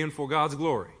ended up being for God's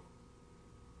glory.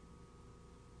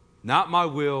 Not my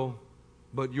will,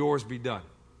 but yours be done.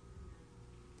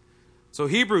 So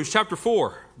Hebrews chapter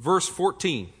 4, verse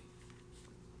 14.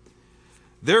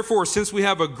 Therefore, since we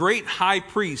have a great high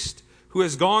priest who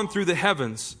has gone through the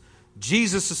heavens,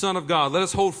 Jesus the Son of God, let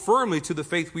us hold firmly to the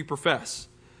faith we profess.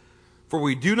 For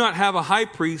we do not have a high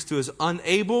priest who is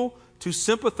unable to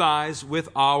sympathize with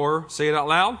our, say it out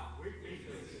loud,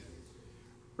 weaknesses.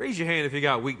 Raise your hand if you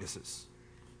got weaknesses.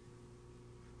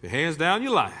 If your hand's down,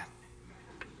 you're lying.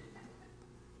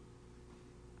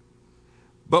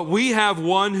 But we have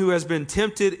one who has been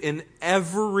tempted in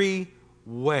every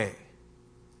way.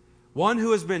 One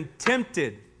who has been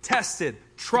tempted, tested,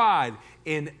 tried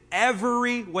in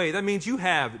every way. That means you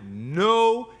have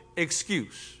no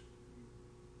excuse.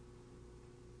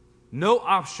 No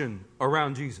option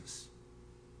around Jesus.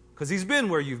 Because he's been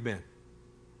where you've been.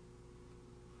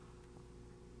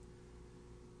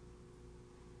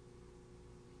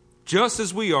 Just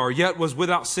as we are, yet was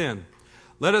without sin.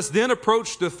 Let us then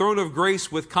approach the throne of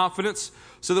grace with confidence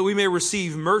so that we may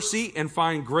receive mercy and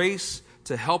find grace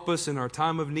to help us in our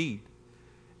time of need.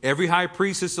 Every high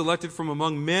priest is selected from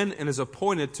among men and is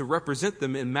appointed to represent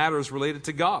them in matters related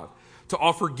to God, to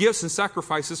offer gifts and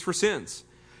sacrifices for sins.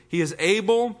 He is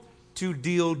able to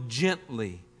deal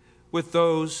gently with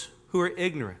those who are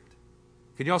ignorant.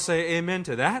 Can y'all say amen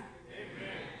to that? Amen.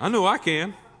 I know I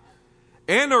can.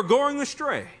 And are going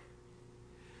astray,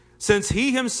 since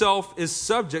he himself is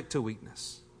subject to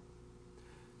weakness.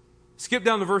 Skip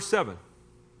down to verse 7.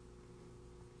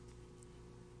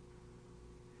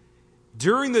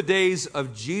 During the days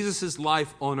of Jesus'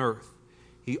 life on earth,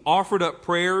 he offered up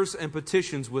prayers and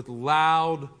petitions with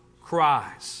loud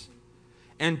cries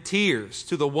and tears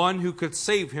to the one who could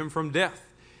save him from death.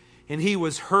 And he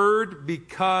was heard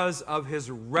because of his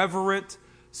reverent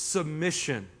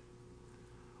submission.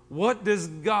 What does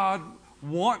God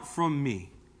want from me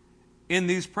in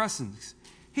these pressings?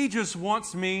 He just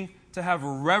wants me to have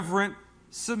reverent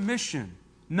submission.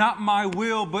 Not my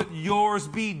will, but yours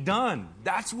be done.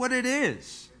 That's what it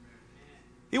is.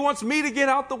 He wants me to get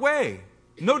out the way.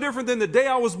 No different than the day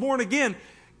I was born again.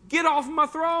 Get off my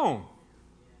throne.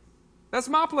 That's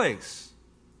my place.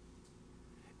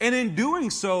 And in doing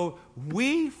so,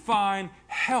 we find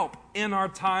help in our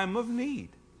time of need.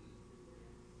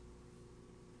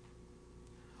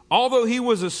 Although he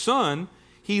was a son,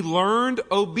 he learned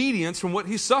obedience from what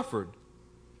he suffered.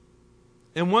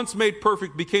 And once made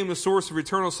perfect, became the source of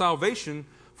eternal salvation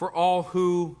for all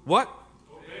who, what?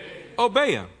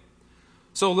 Obey him.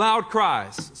 So loud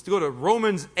cries. Let's go to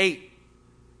Romans 8,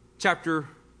 chapter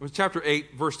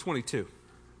 8, verse 22.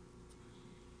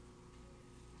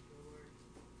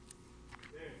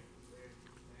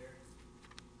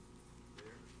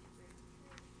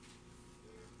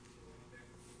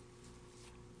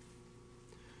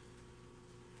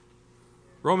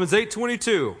 Romans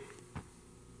 8:22.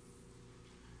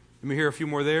 Let me hear a few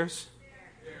more there's.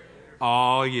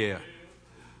 Oh, yeah.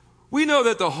 We know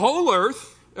that the whole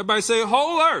earth, everybody say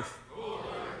whole earth.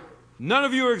 None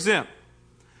of you are exempt.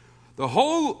 The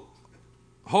whole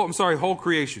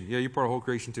creation. Yeah, you're part of whole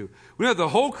creation too. We know that the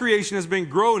whole creation has been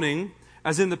groaning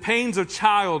as in the pains of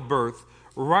childbirth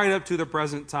right up to the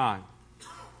present time.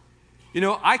 You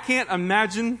know, I can't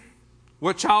imagine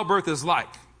what childbirth is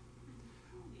like.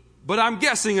 But I'm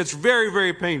guessing it's very,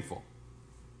 very painful.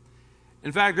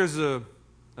 In fact, there's a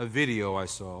video I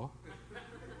saw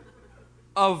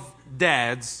of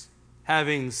dads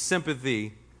having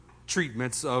sympathy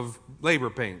treatments of labor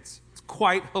pains. It's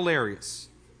quite hilarious.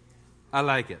 I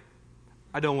like it.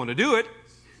 I don't want to do it.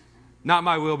 Not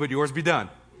my will, but yours be done.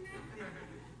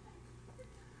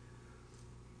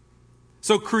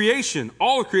 So creation,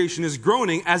 all of creation is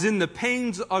groaning as in the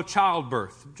pains of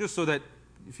childbirth. Just so that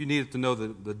if you needed to know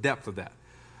the depth of that.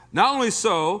 Not only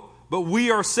so, but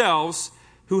we ourselves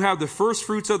who have the first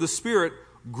fruits of the Spirit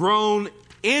groan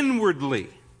inwardly.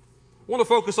 I want to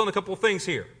focus on a couple of things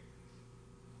here.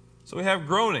 So we have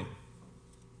groaning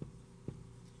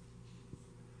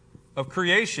of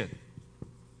creation.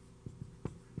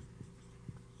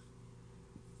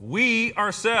 We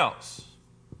ourselves,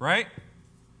 right?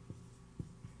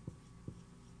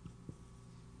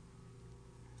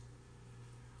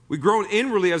 We groan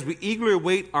inwardly as we eagerly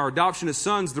await our adoption as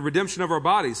sons, the redemption of our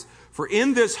bodies. For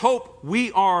in this hope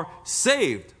we are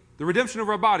saved. The redemption of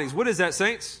our bodies. What is that,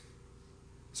 saints?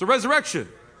 It's a resurrection,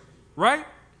 right?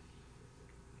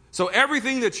 So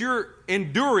everything that you're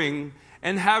enduring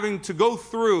and having to go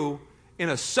through in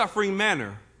a suffering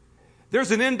manner,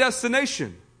 there's an end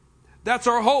destination. That's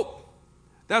our hope.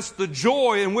 That's the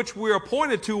joy in which we're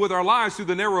appointed to with our lives through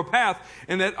the narrow path,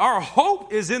 and that our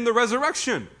hope is in the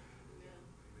resurrection.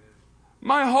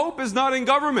 My hope is not in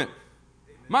government.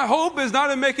 My hope is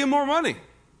not in making more money.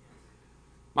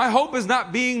 My hope is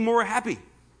not being more happy.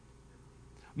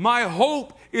 My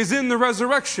hope is in the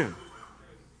resurrection.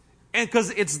 And because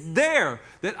it's there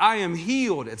that I am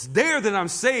healed. It's there that I'm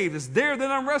saved. It's there that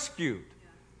I'm rescued.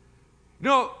 You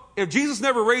know, if Jesus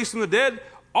never raised from the dead,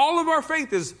 all of our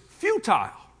faith is futile.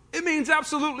 It means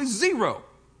absolutely zero.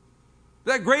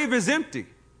 That grave is empty.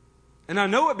 And I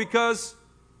know it because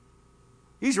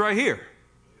he's right here.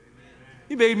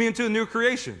 He made me into a new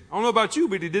creation. I don't know about you,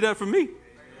 but he did that for me.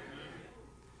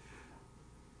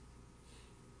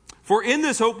 For in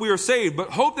this hope we are saved, but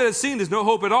hope that is seen is no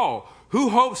hope at all. Who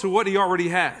hopes for what he already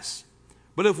has?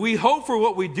 But if we hope for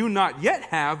what we do not yet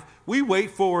have, we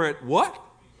wait for it what?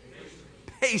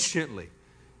 Patiently.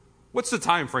 What's the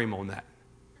time frame on that?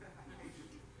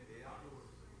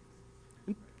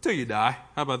 Until you die.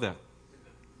 How about that?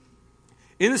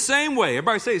 In the same way,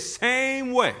 everybody say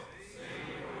same way.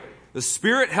 The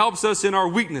Spirit helps us in our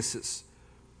weaknesses.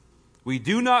 We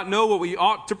do not know what we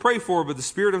ought to pray for, but the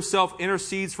Spirit himself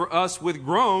intercedes for us with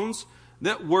groans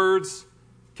that words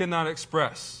cannot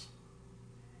express.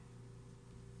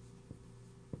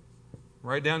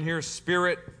 Right down here,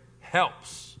 Spirit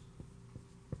helps.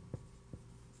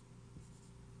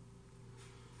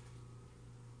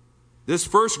 This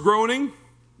first groaning,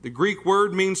 the Greek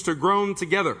word means to groan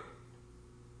together.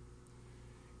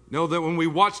 You know that when we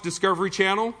watch Discovery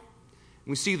Channel,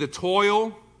 we see the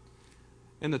toil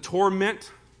and the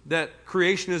torment that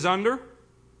creation is under.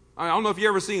 I don't know if you've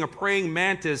ever seen a praying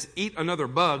mantis eat another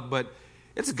bug, but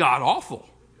it's god-awful.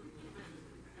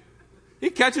 He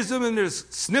catches him and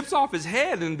just snips off his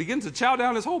head and begins to chow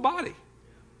down his whole body.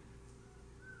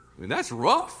 I mean, that's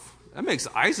rough. That makes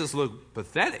ISIS look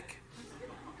pathetic.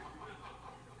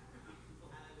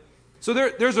 So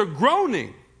there's a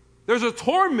groaning. There's a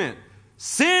torment.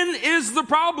 Sin is the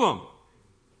problem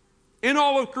in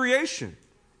all of creation.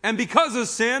 And because of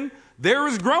sin, there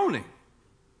is groaning.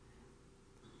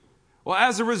 Well,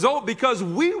 as a result, because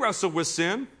we wrestle with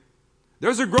sin,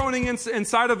 there's a groaning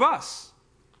inside of us.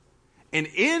 And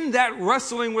in that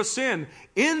wrestling with sin,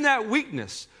 in that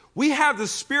weakness, We have the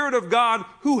Spirit of God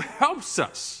who helps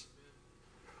us.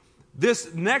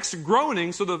 This next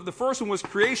groaning, so the first one was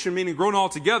creation, meaning grown all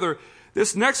together.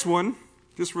 This next one,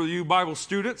 just for you Bible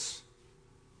students,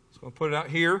 so I'll put it out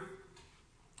here.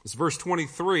 It's verse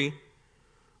 23.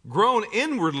 Groan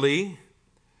inwardly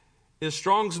is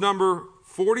Strong's number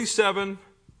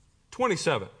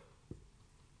 4727.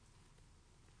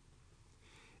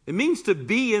 It means to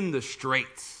be in the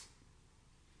straits.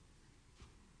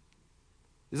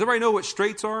 Does everybody know what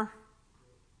straits are?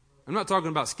 I'm not talking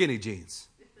about skinny jeans.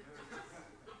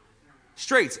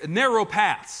 Straits, narrow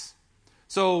paths.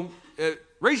 So,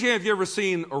 raise your hand if you've ever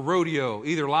seen a rodeo,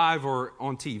 either live or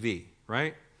on TV,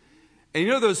 right? And you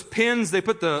know those pins they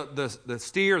put the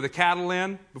steer, the cattle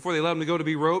in before they let them go to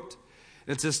be roped?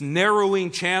 And it's this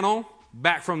narrowing channel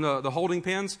back from the holding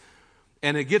pins.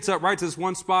 And it gets up right to this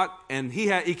one spot, and he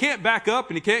can't back up,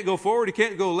 and he can't go forward, he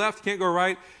can't go left, he can't go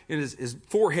right, and his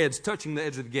forehead's touching the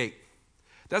edge of the gate.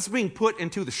 That's being put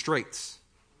into the straits.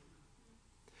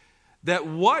 That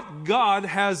what God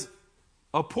has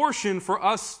a portion for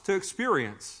us to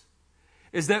experience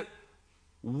is that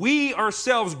we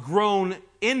ourselves groan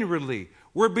inwardly.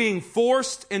 We're being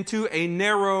forced into a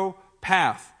narrow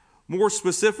path. More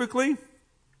specifically,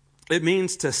 it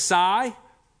means to sigh,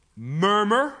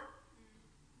 murmur,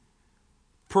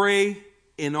 pray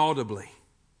inaudibly.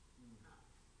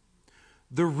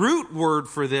 The root word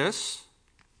for this,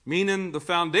 meaning the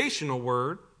foundational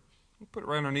word, I'll put it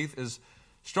right underneath, is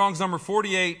Strong's number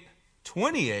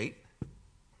 4828.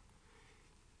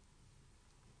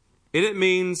 And it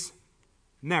means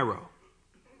narrow.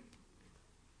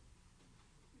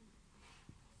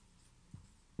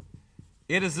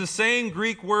 It is the same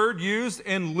Greek word used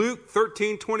in Luke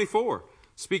 13:24,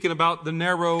 speaking about the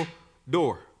narrow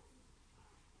door.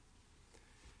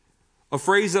 A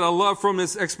phrase that I love from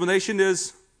this explanation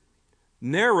is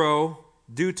narrow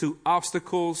due to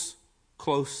obstacles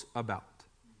close about.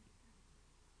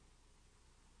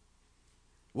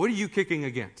 What are you kicking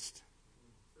against?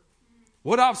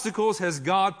 What obstacles has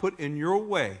God put in your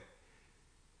way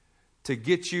to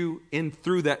get you in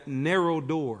through that narrow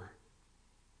door?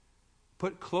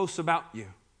 Put close about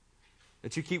you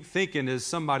that you keep thinking is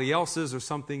somebody else's or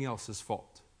something else's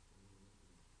fault.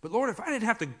 But Lord, if I didn't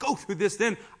have to go through this,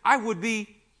 then I would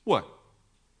be what?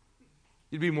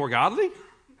 You'd be more godly?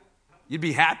 You'd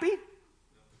be happy?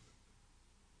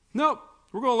 Nope.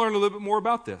 We're going to learn a little bit more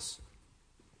about this.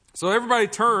 So everybody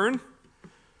turn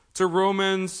to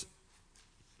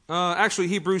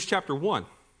Hebrews chapter 1.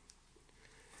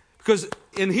 Because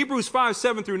in Hebrews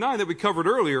 5:7-9 that we covered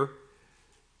earlier,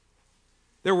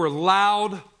 there were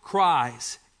loud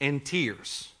cries and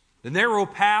tears. The narrow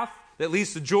path that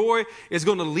leads to joy is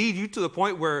going to lead you to the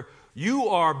point where you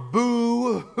are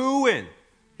boo-hooing.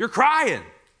 You're crying,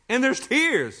 and there's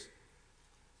tears.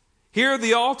 Here at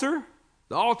the altar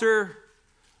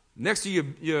next to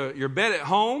your bed at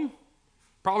home,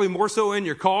 probably more so in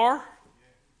your car.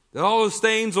 That all those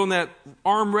stains on that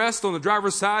armrest on the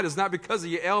driver's side is not because of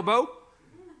your elbow.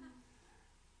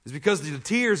 It's because of the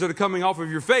tears that are coming off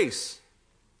of your face,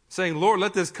 saying, Lord,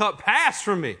 let this cup pass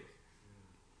from me.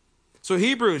 So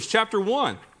Hebrews chapter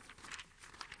 1,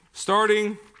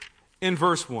 starting in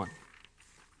verse 1.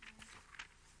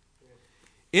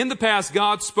 In the past,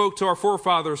 God spoke to our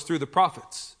forefathers through the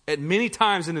prophets at many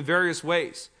times and in various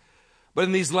ways. But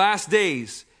in these last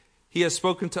days, he has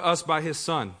spoken to us by his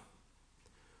Son,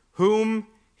 whom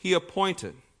he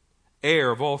appointed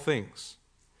heir of all things,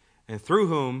 and through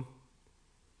whom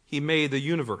he made the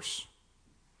universe.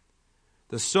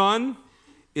 The Son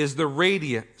is the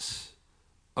radiance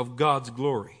of God's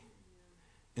glory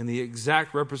and the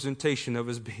exact representation of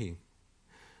his being,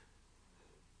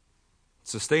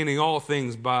 sustaining all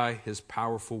things by his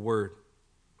powerful word.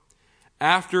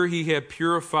 After he had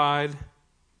provided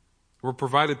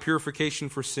purification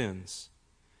for sins,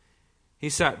 he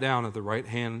sat down at the right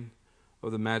hand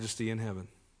of the Majesty in heaven.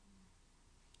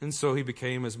 And so he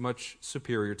became as much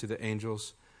superior to the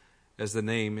angels as the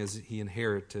name as he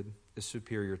inherited is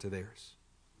superior to theirs.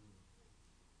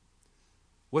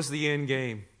 What's the end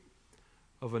game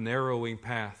of a narrowing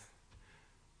path?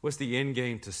 What's the end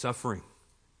game to suffering?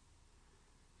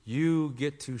 You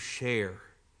get to share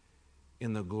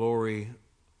in the glory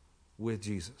with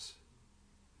Jesus.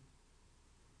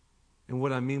 And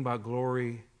what I mean by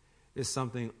glory is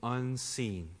something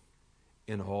unseen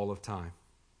in all of time.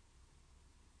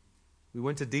 We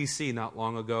went to D.C. not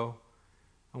long ago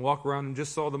and walked around and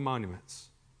just saw the monuments.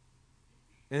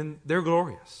 And they're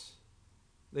glorious.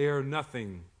 They are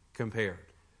nothing compared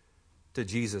to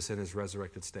Jesus in his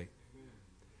resurrected state.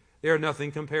 They are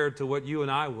nothing compared to what you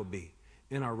and I will be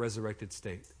in our resurrected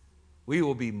state. We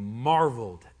will be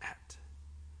marveled at.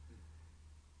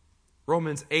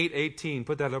 Romans 8:18.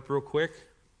 Put that up real quick.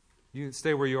 You can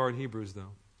stay where you are in Hebrews,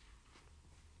 though.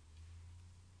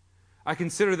 I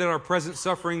consider that our present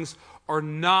sufferings are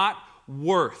not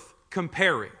worth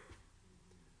comparing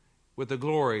with the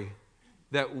glory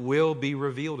that will be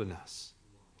revealed in us.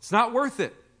 It's not worth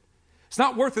it. It's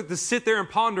not worth it to sit there and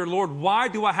ponder, Lord, why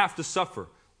do I have to suffer?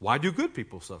 Why do good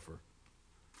people suffer?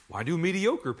 Why do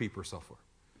mediocre people suffer?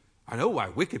 I know why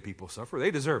wicked people suffer.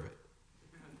 They deserve it.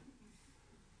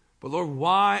 But Lord,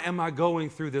 why am I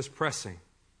going through this pressing?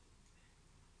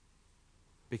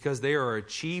 Because they are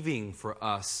achieving for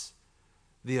us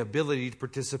the ability to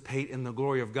participate in the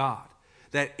glory of God.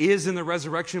 That is in the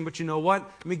resurrection, but you know what?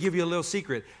 Let me give you a little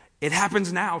secret. It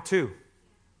happens now too.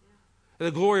 The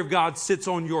glory of God sits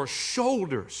on your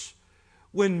shoulders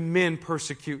when men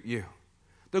persecute you.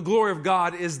 The glory of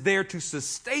God is there to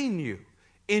sustain you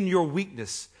in your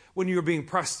weakness when you're being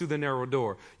pressed through the narrow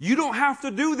door. You don't have to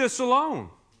do this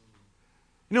alone.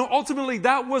 You know, ultimately,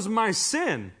 that was my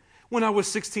sin when I was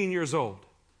 16 years old.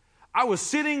 I was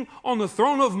sitting on the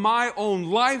throne of my own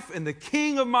life and the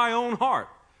king of my own heart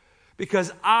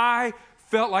because I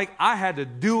felt like I had to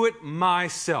do it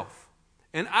myself.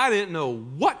 And I didn't know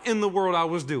what in the world I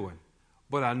was doing,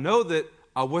 but I know that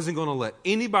I wasn't going to let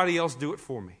anybody else do it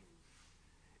for me.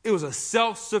 It was a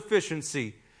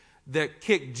self-sufficiency that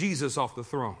kicked Jesus off the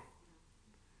throne.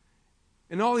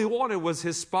 And all he wanted was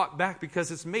his spot back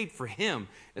because it's made for him.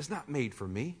 It's not made for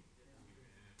me.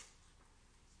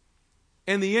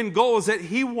 And the end goal is that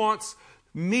he wants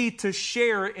me to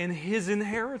share in his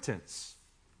inheritance.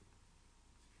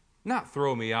 Not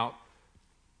throw me out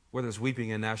where there's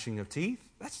weeping and gnashing of teeth.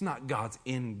 That's not God's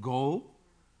end goal.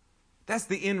 That's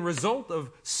the end result of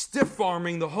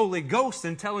stiff-arming the Holy Ghost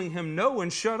and telling him no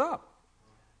and shut up.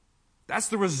 That's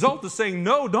the result of saying,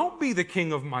 no, don't be the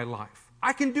king of my life.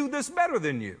 I can do this better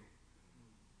than you.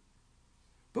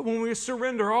 But when we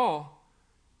surrender all,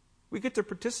 we get to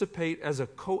participate as a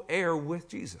co-heir with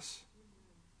Jesus.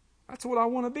 That's what I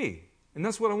want to be. And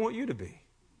that's what I want you to be.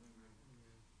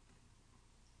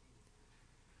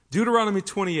 Deuteronomy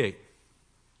 28.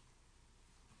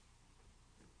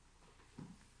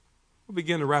 We'll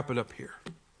begin to wrap it up here.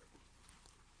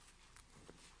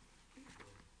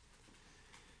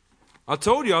 I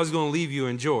told you I was going to leave you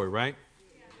in joy, right?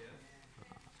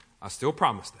 I still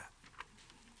promise that.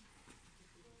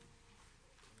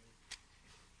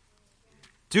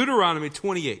 Deuteronomy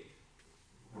 28.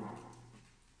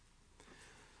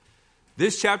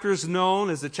 This chapter is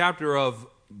known as the chapter of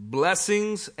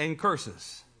blessings and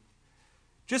curses.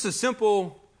 Just a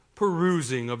simple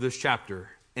perusing of this chapter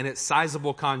and its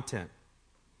sizable content.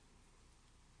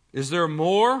 Is there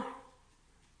more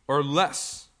or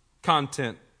less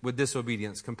content with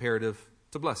disobedience comparative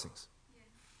to blessings?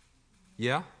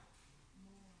 Yeah?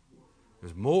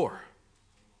 There's more.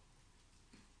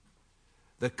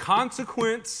 The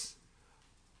consequence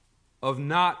of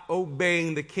not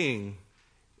obeying the king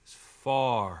is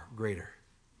far greater.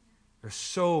 There's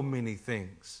so many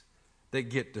things that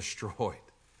get destroyed.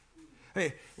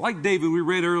 Hey, like David, we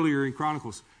read earlier in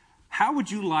Chronicles, how would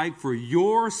you like for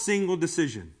your single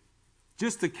decision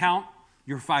just to count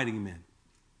your fighting men?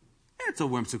 It's a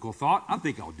whimsical thought. I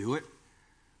think I'll do it.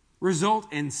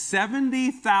 Result in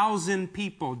 70,000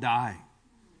 people dying.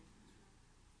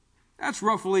 That's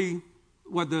roughly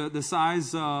what the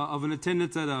size of an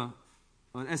attendance at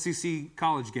an SEC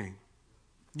college game.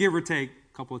 Give or take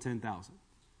a couple of 10,000.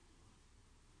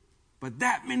 But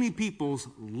that many people's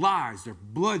lives, their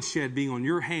bloodshed being on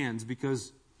your hands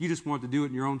because you just want to do it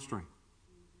in your own strength.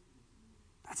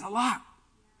 That's a lot.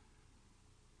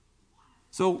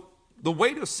 So the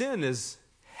weight of sin is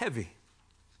heavy.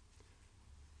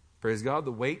 Praise God,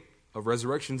 the weight of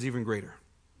resurrection is even greater.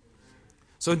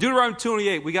 So in Deuteronomy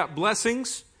 28, we got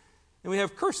blessings and we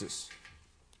have curses.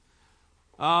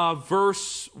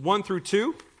 Verse 1 through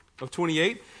 2 of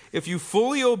 28. If you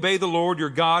fully obey the Lord your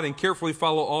God and carefully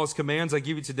follow all his commands I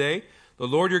give you today, the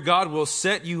Lord your God will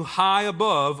set you high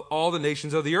above all the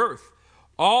nations of the earth.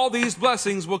 All these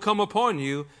blessings will come upon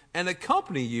you and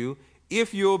accompany you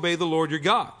if you obey the Lord your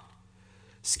God.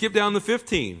 Skip down to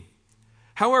 15.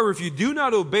 However, if you do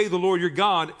not obey the Lord your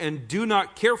God and do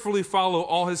not carefully follow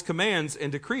all his commands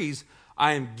and decrees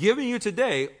I am giving you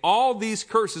today, all these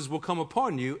curses will come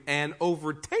upon you and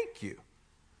overtake you.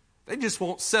 They just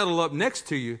won't settle up next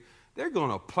to you. They're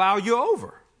going to plow you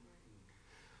over.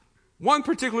 One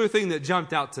particular thing that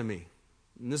jumped out to me,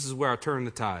 and this is where I turn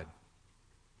the tide.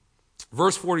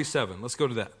 Verse 47. Let's go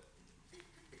to that.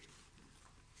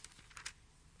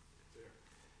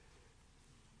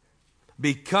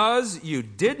 Because you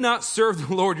did not serve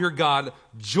the Lord your God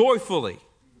joyfully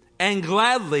and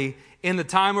gladly in the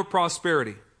time of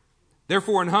prosperity.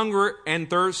 Therefore, in hunger and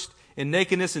thirst, in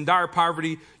nakedness and dire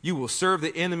poverty, you will serve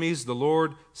the enemies the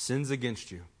Lord sends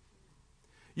against you.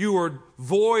 You are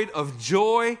void of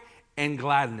joy and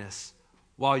gladness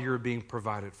while you're being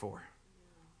provided for.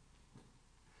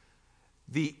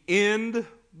 The end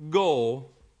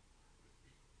goal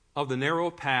of the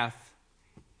narrow path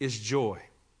is joy.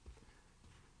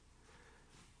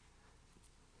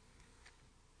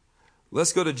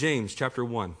 Let's go to James chapter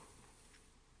 1.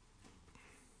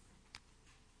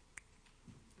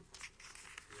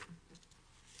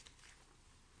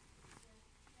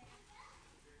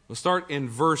 We'll start in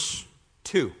verse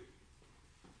 2.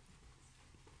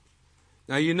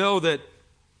 Now you know that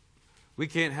we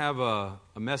can't have a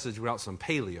message without some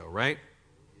paleo, right?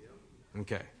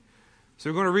 Okay. So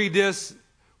we're going to read this.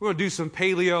 We're going to do some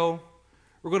paleo.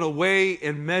 We're going to weigh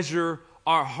and measure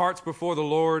our hearts before the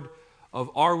Lord of,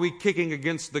 are we kicking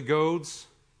against the goads?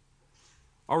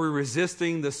 Are we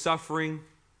resisting the suffering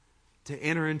to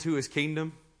enter into His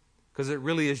kingdom? Because it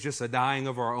really is just a dying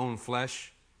of our own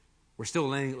flesh. We're still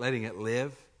letting it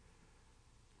live.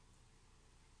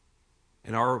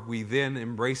 And are we then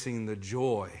embracing the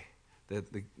joy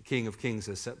that the King of Kings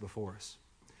has set before us?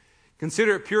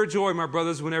 Consider it pure joy, my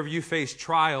brothers, whenever you face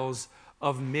trials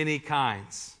of many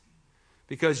kinds.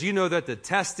 Because you know that the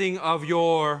testing of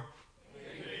your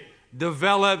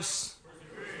develops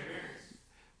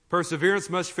perseverance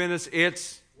must finish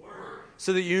its work,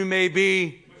 so that you may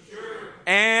be mature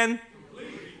and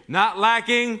complete, not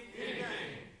lacking anything.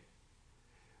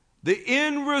 The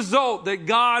end result that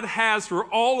God has for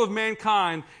all of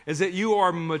mankind is that you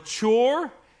are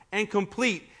mature and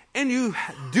complete, and you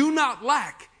do not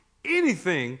lack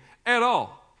anything at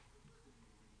all.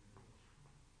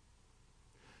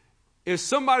 If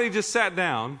somebody just sat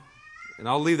down, and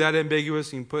I'll leave that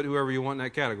ambiguous, you can put whoever you want in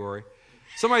that category.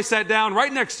 Somebody sat down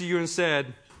right next to you and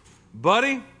said,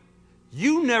 buddy,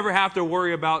 you never have to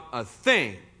worry about a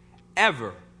thing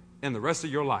ever in the rest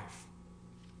of your life.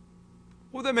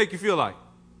 What would that make you feel like?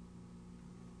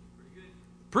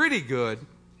 Pretty good.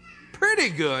 Pretty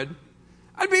good.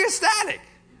 I'd be ecstatic.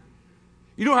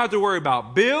 You don't have to worry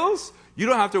about bills. You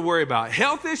don't have to worry about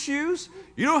health issues.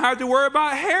 You don't have to worry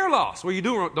about hair loss. Well, you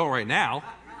don't right now.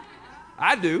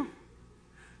 I do.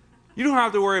 You don't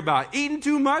have to worry about eating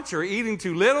too much or eating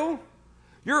too little.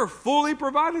 You're fully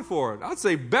provided for it. I'd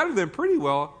say better than pretty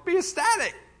well. Be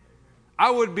ecstatic.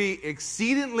 I would be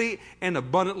exceedingly and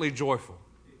abundantly joyful.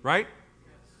 Right?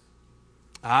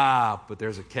 But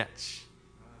there's a catch.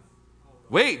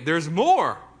 Wait, there's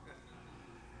more.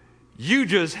 You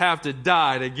just have to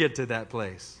die to get to that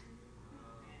place.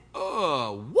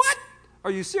 What?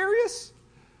 Are you serious?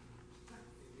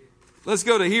 Let's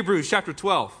go to Hebrews chapter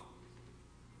 12.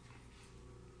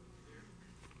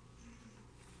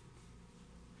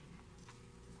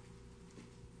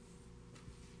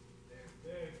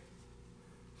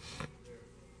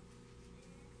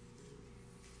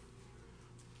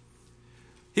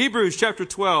 Hebrews chapter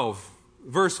 12,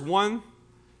 verse 1,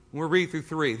 we'll read through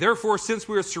 3. Therefore, since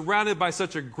we are surrounded by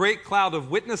such a great cloud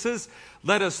of witnesses,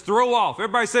 let us throw off.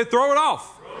 Everybody say, throw it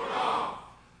off. Throw it off.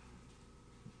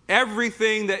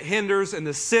 Everything that hinders and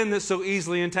the sin that so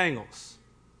easily entangles.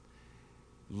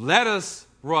 Let us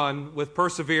run with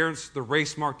perseverance the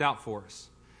race marked out for us.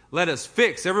 Let us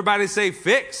fix. Everybody say,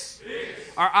 fix.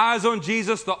 Our eyes on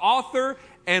Jesus, the author,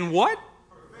 and what?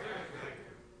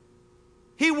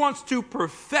 He wants to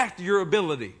perfect your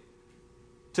ability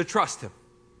to trust Him.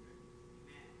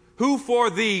 Who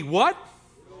for the what?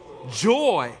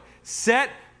 Joy set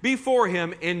before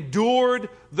Him endured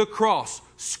the cross,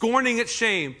 scorning its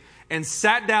shame, and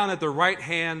sat down at the right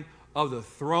hand of the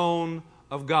throne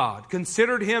of God.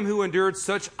 Considered Him who endured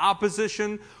such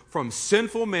opposition from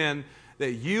sinful men,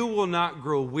 that you will not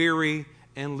grow weary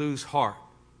and lose heart.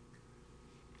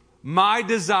 My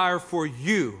desire for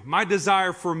you, my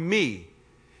desire for me,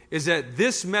 is that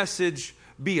this message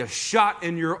be a shot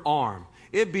in your arm.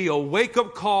 It be a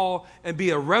wake-up call and be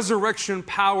a resurrection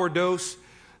power dose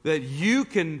that you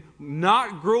can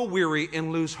not grow weary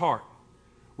and lose heart.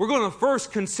 We're going to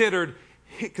first consider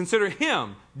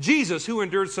Him, Jesus, who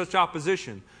endured such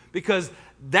opposition. Because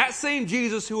that same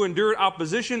Jesus who endured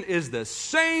opposition is the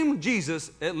same Jesus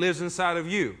that lives inside of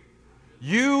you.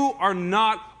 You are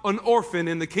not an orphan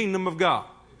in the kingdom of God.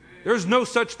 There's no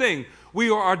such thing. We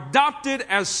are adopted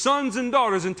as sons and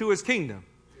daughters into His kingdom.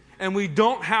 And we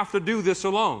don't have to do this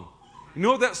alone. You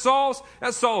know what that solves?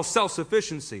 That solves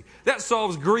self-sufficiency. That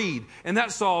solves greed. And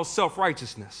that solves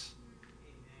self-righteousness.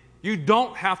 You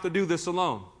don't have to do this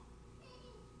alone.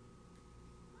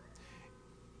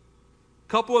 A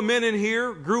couple of men in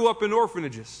here grew up in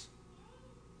orphanages.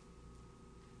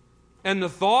 and the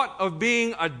thought of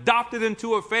being adopted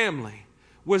into a family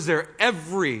was their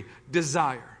every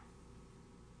desire.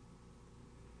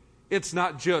 It's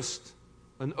not just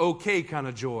an okay kind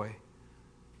of joy.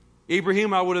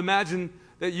 Ibrahim, I would imagine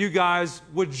that you guys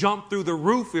would jump through the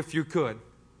roof if you could,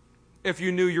 if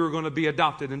you knew you were going to be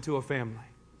adopted into a family.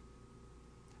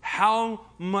 How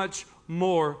much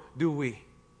more do we?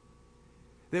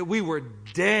 That we were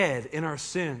dead in our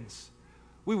sins.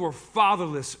 We were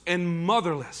fatherless and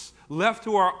motherless, left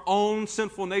to our own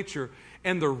sinful nature.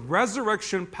 And the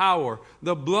resurrection power,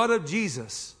 the blood of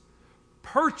Jesus,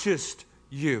 purchased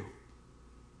you.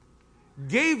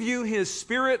 Gave you His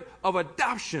spirit of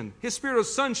adoption, His spirit of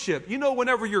sonship. You know,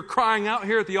 whenever you're crying out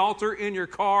here at the altar, in your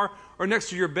car, or next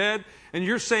to your bed, and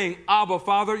you're saying, Abba,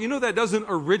 Father, you know that doesn't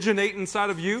originate inside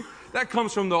of you. That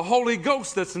comes from the Holy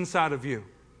Ghost that's inside of you.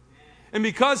 And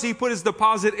because He put His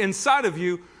deposit inside of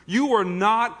you, you are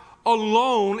not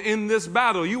alone in this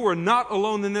battle. You are not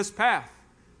alone in this path.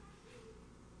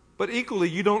 But equally,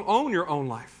 you don't own your own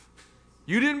life.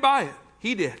 You didn't buy it.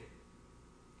 He did.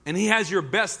 And He has your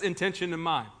best intention in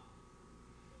mind.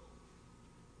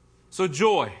 So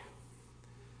joy.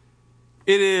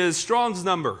 It is Strong's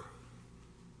number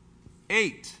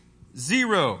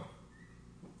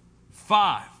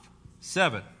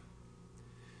 8057.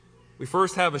 We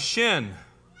first have a shin,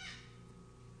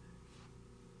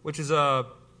 which is a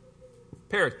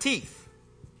pair of teeth,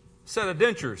 set of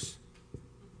dentures.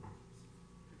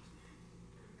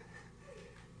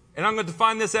 And I'm going to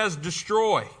define this as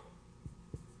destroy.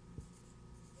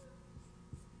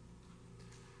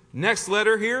 Next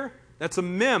letter here, that's a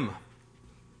mem.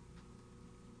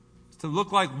 It's to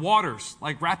look like waters,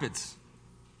 like rapids.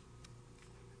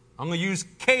 I'm going to use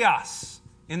chaos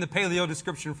in the paleo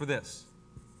description for this.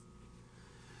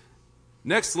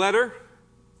 Next letter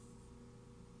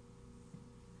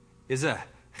is a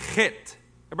chet.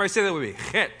 Everybody say that with me.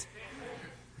 Chet.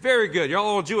 Very good. You're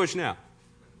all Jewish now.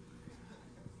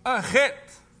 A chet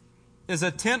is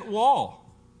a tent wall.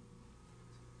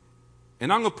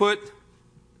 And I'm going to put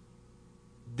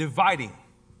dividing.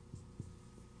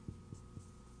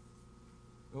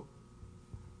 Oh,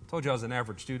 told you I was an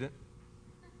average student.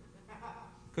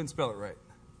 Couldn't spell it right.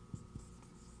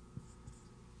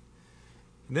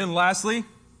 And then lastly,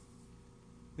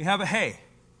 we have a hay.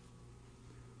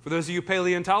 For those of you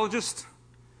paleontologists,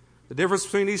 the difference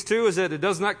between these two is that it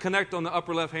does not connect on the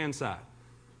upper left-hand side.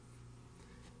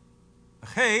 A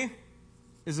hay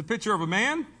is a picture of a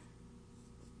man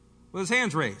with his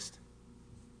hands raised.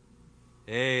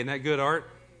 Hey, isn't that good, Art?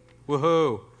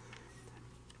 Woohoo.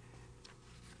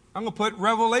 I'm going to put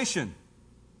revelation.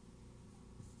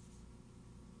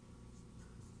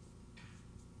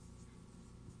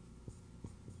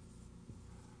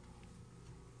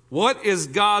 What is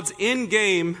God's end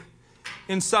game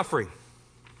in suffering?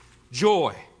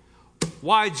 Joy.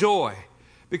 Why joy?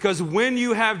 Because when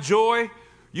you have joy,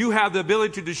 you have the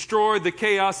ability to destroy the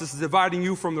chaos that's dividing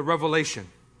you from the revelation.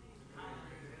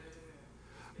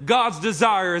 God's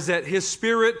desire is that His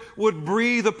Spirit would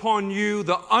breathe upon you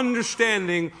the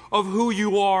understanding of who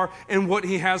you are and what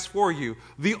He has for you.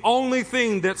 The only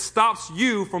thing that stops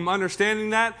you from understanding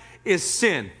that is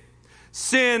sin.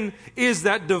 Sin is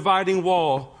that dividing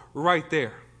wall right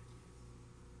there.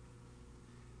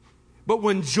 But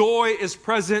when joy is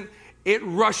present, it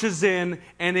rushes in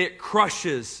and it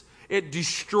crushes. It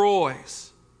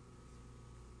destroys.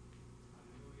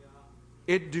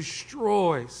 It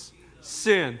destroys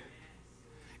sin.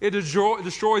 It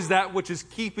destroys that which is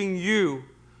keeping you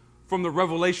from the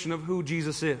revelation of who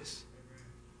Jesus is.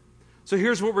 So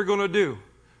here's what we're going to do.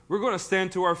 We're going to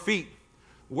stand to our feet.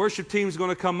 The worship team is going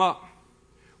to come up.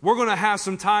 We're going to have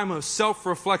some time of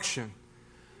self-reflection.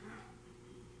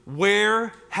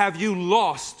 Where have you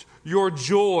lost your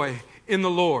joy in the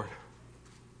Lord?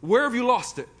 Where have you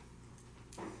lost it?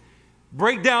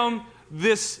 Break down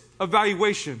this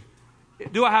evaluation.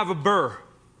 Do I have a burr?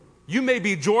 You may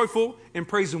be joyful in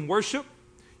praise and worship.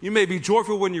 You may be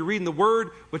joyful when you're reading the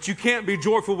Word, but you can't be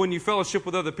joyful when you fellowship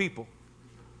with other people.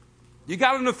 You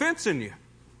got an offense in you.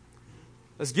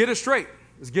 Let's get it straight.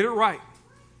 Let's get it right.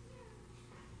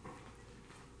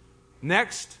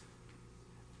 Next,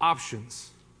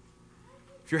 options.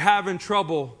 If you're having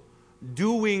trouble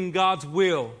doing God's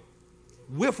will,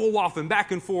 whiffle-waffling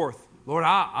back and forth, Lord,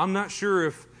 I'm not sure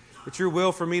if it's your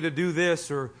will for me to do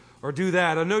this or do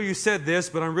that. I know you said this,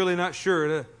 but I'm really not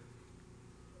sure.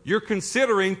 You're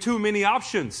considering too many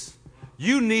options.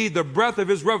 You need the breath of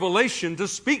His revelation to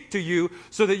speak to you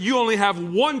so that you only have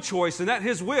one choice, and that's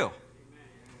His will.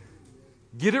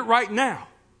 Get it right now.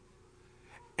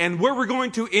 And where we're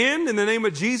going to end in the name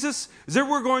of Jesus is that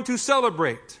we're going to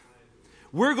celebrate.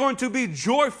 We're going to be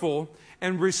joyful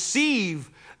and receive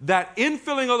that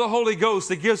infilling of the Holy Ghost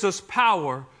that gives us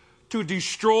power to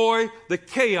destroy the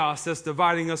chaos that's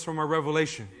dividing us from our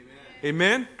revelation. Amen?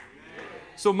 Amen?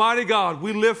 So, mighty God,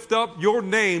 we lift up your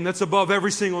name that's above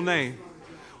every single name.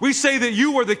 We say that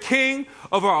you are the king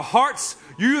of our hearts.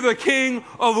 You're the king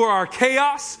over our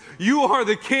chaos. You are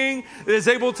the king that is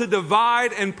able to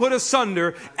divide and put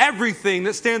asunder everything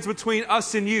that stands between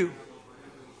us and you.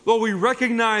 Lord, we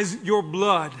recognize your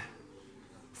blood,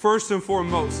 first and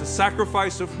foremost, the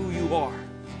sacrifice of who you are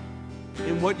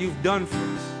and what you've done for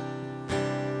us.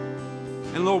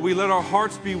 And Lord, we let our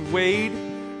hearts be weighed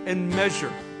and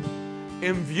measured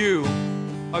in view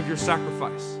of your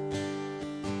sacrifice.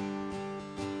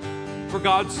 For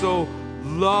God so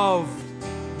loved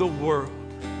the world,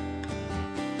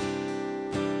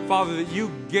 Father, that you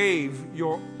gave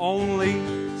your only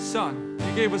Son.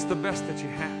 You gave us the best that you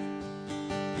had.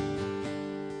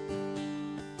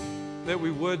 That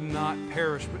we would not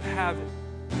perish, but have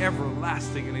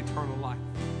everlasting and eternal life.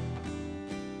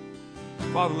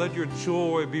 Father, let your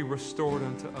joy be restored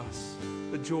unto us,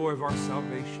 the joy of our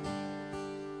salvation.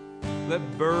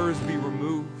 Let burdens be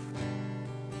removed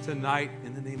tonight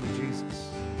in the name of Jesus.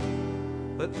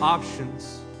 Let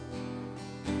options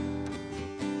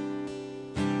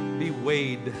be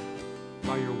weighed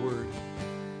by your word.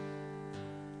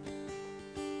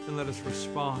 And let us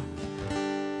respond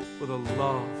with a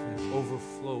love and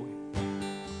overflowing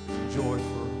joy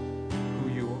for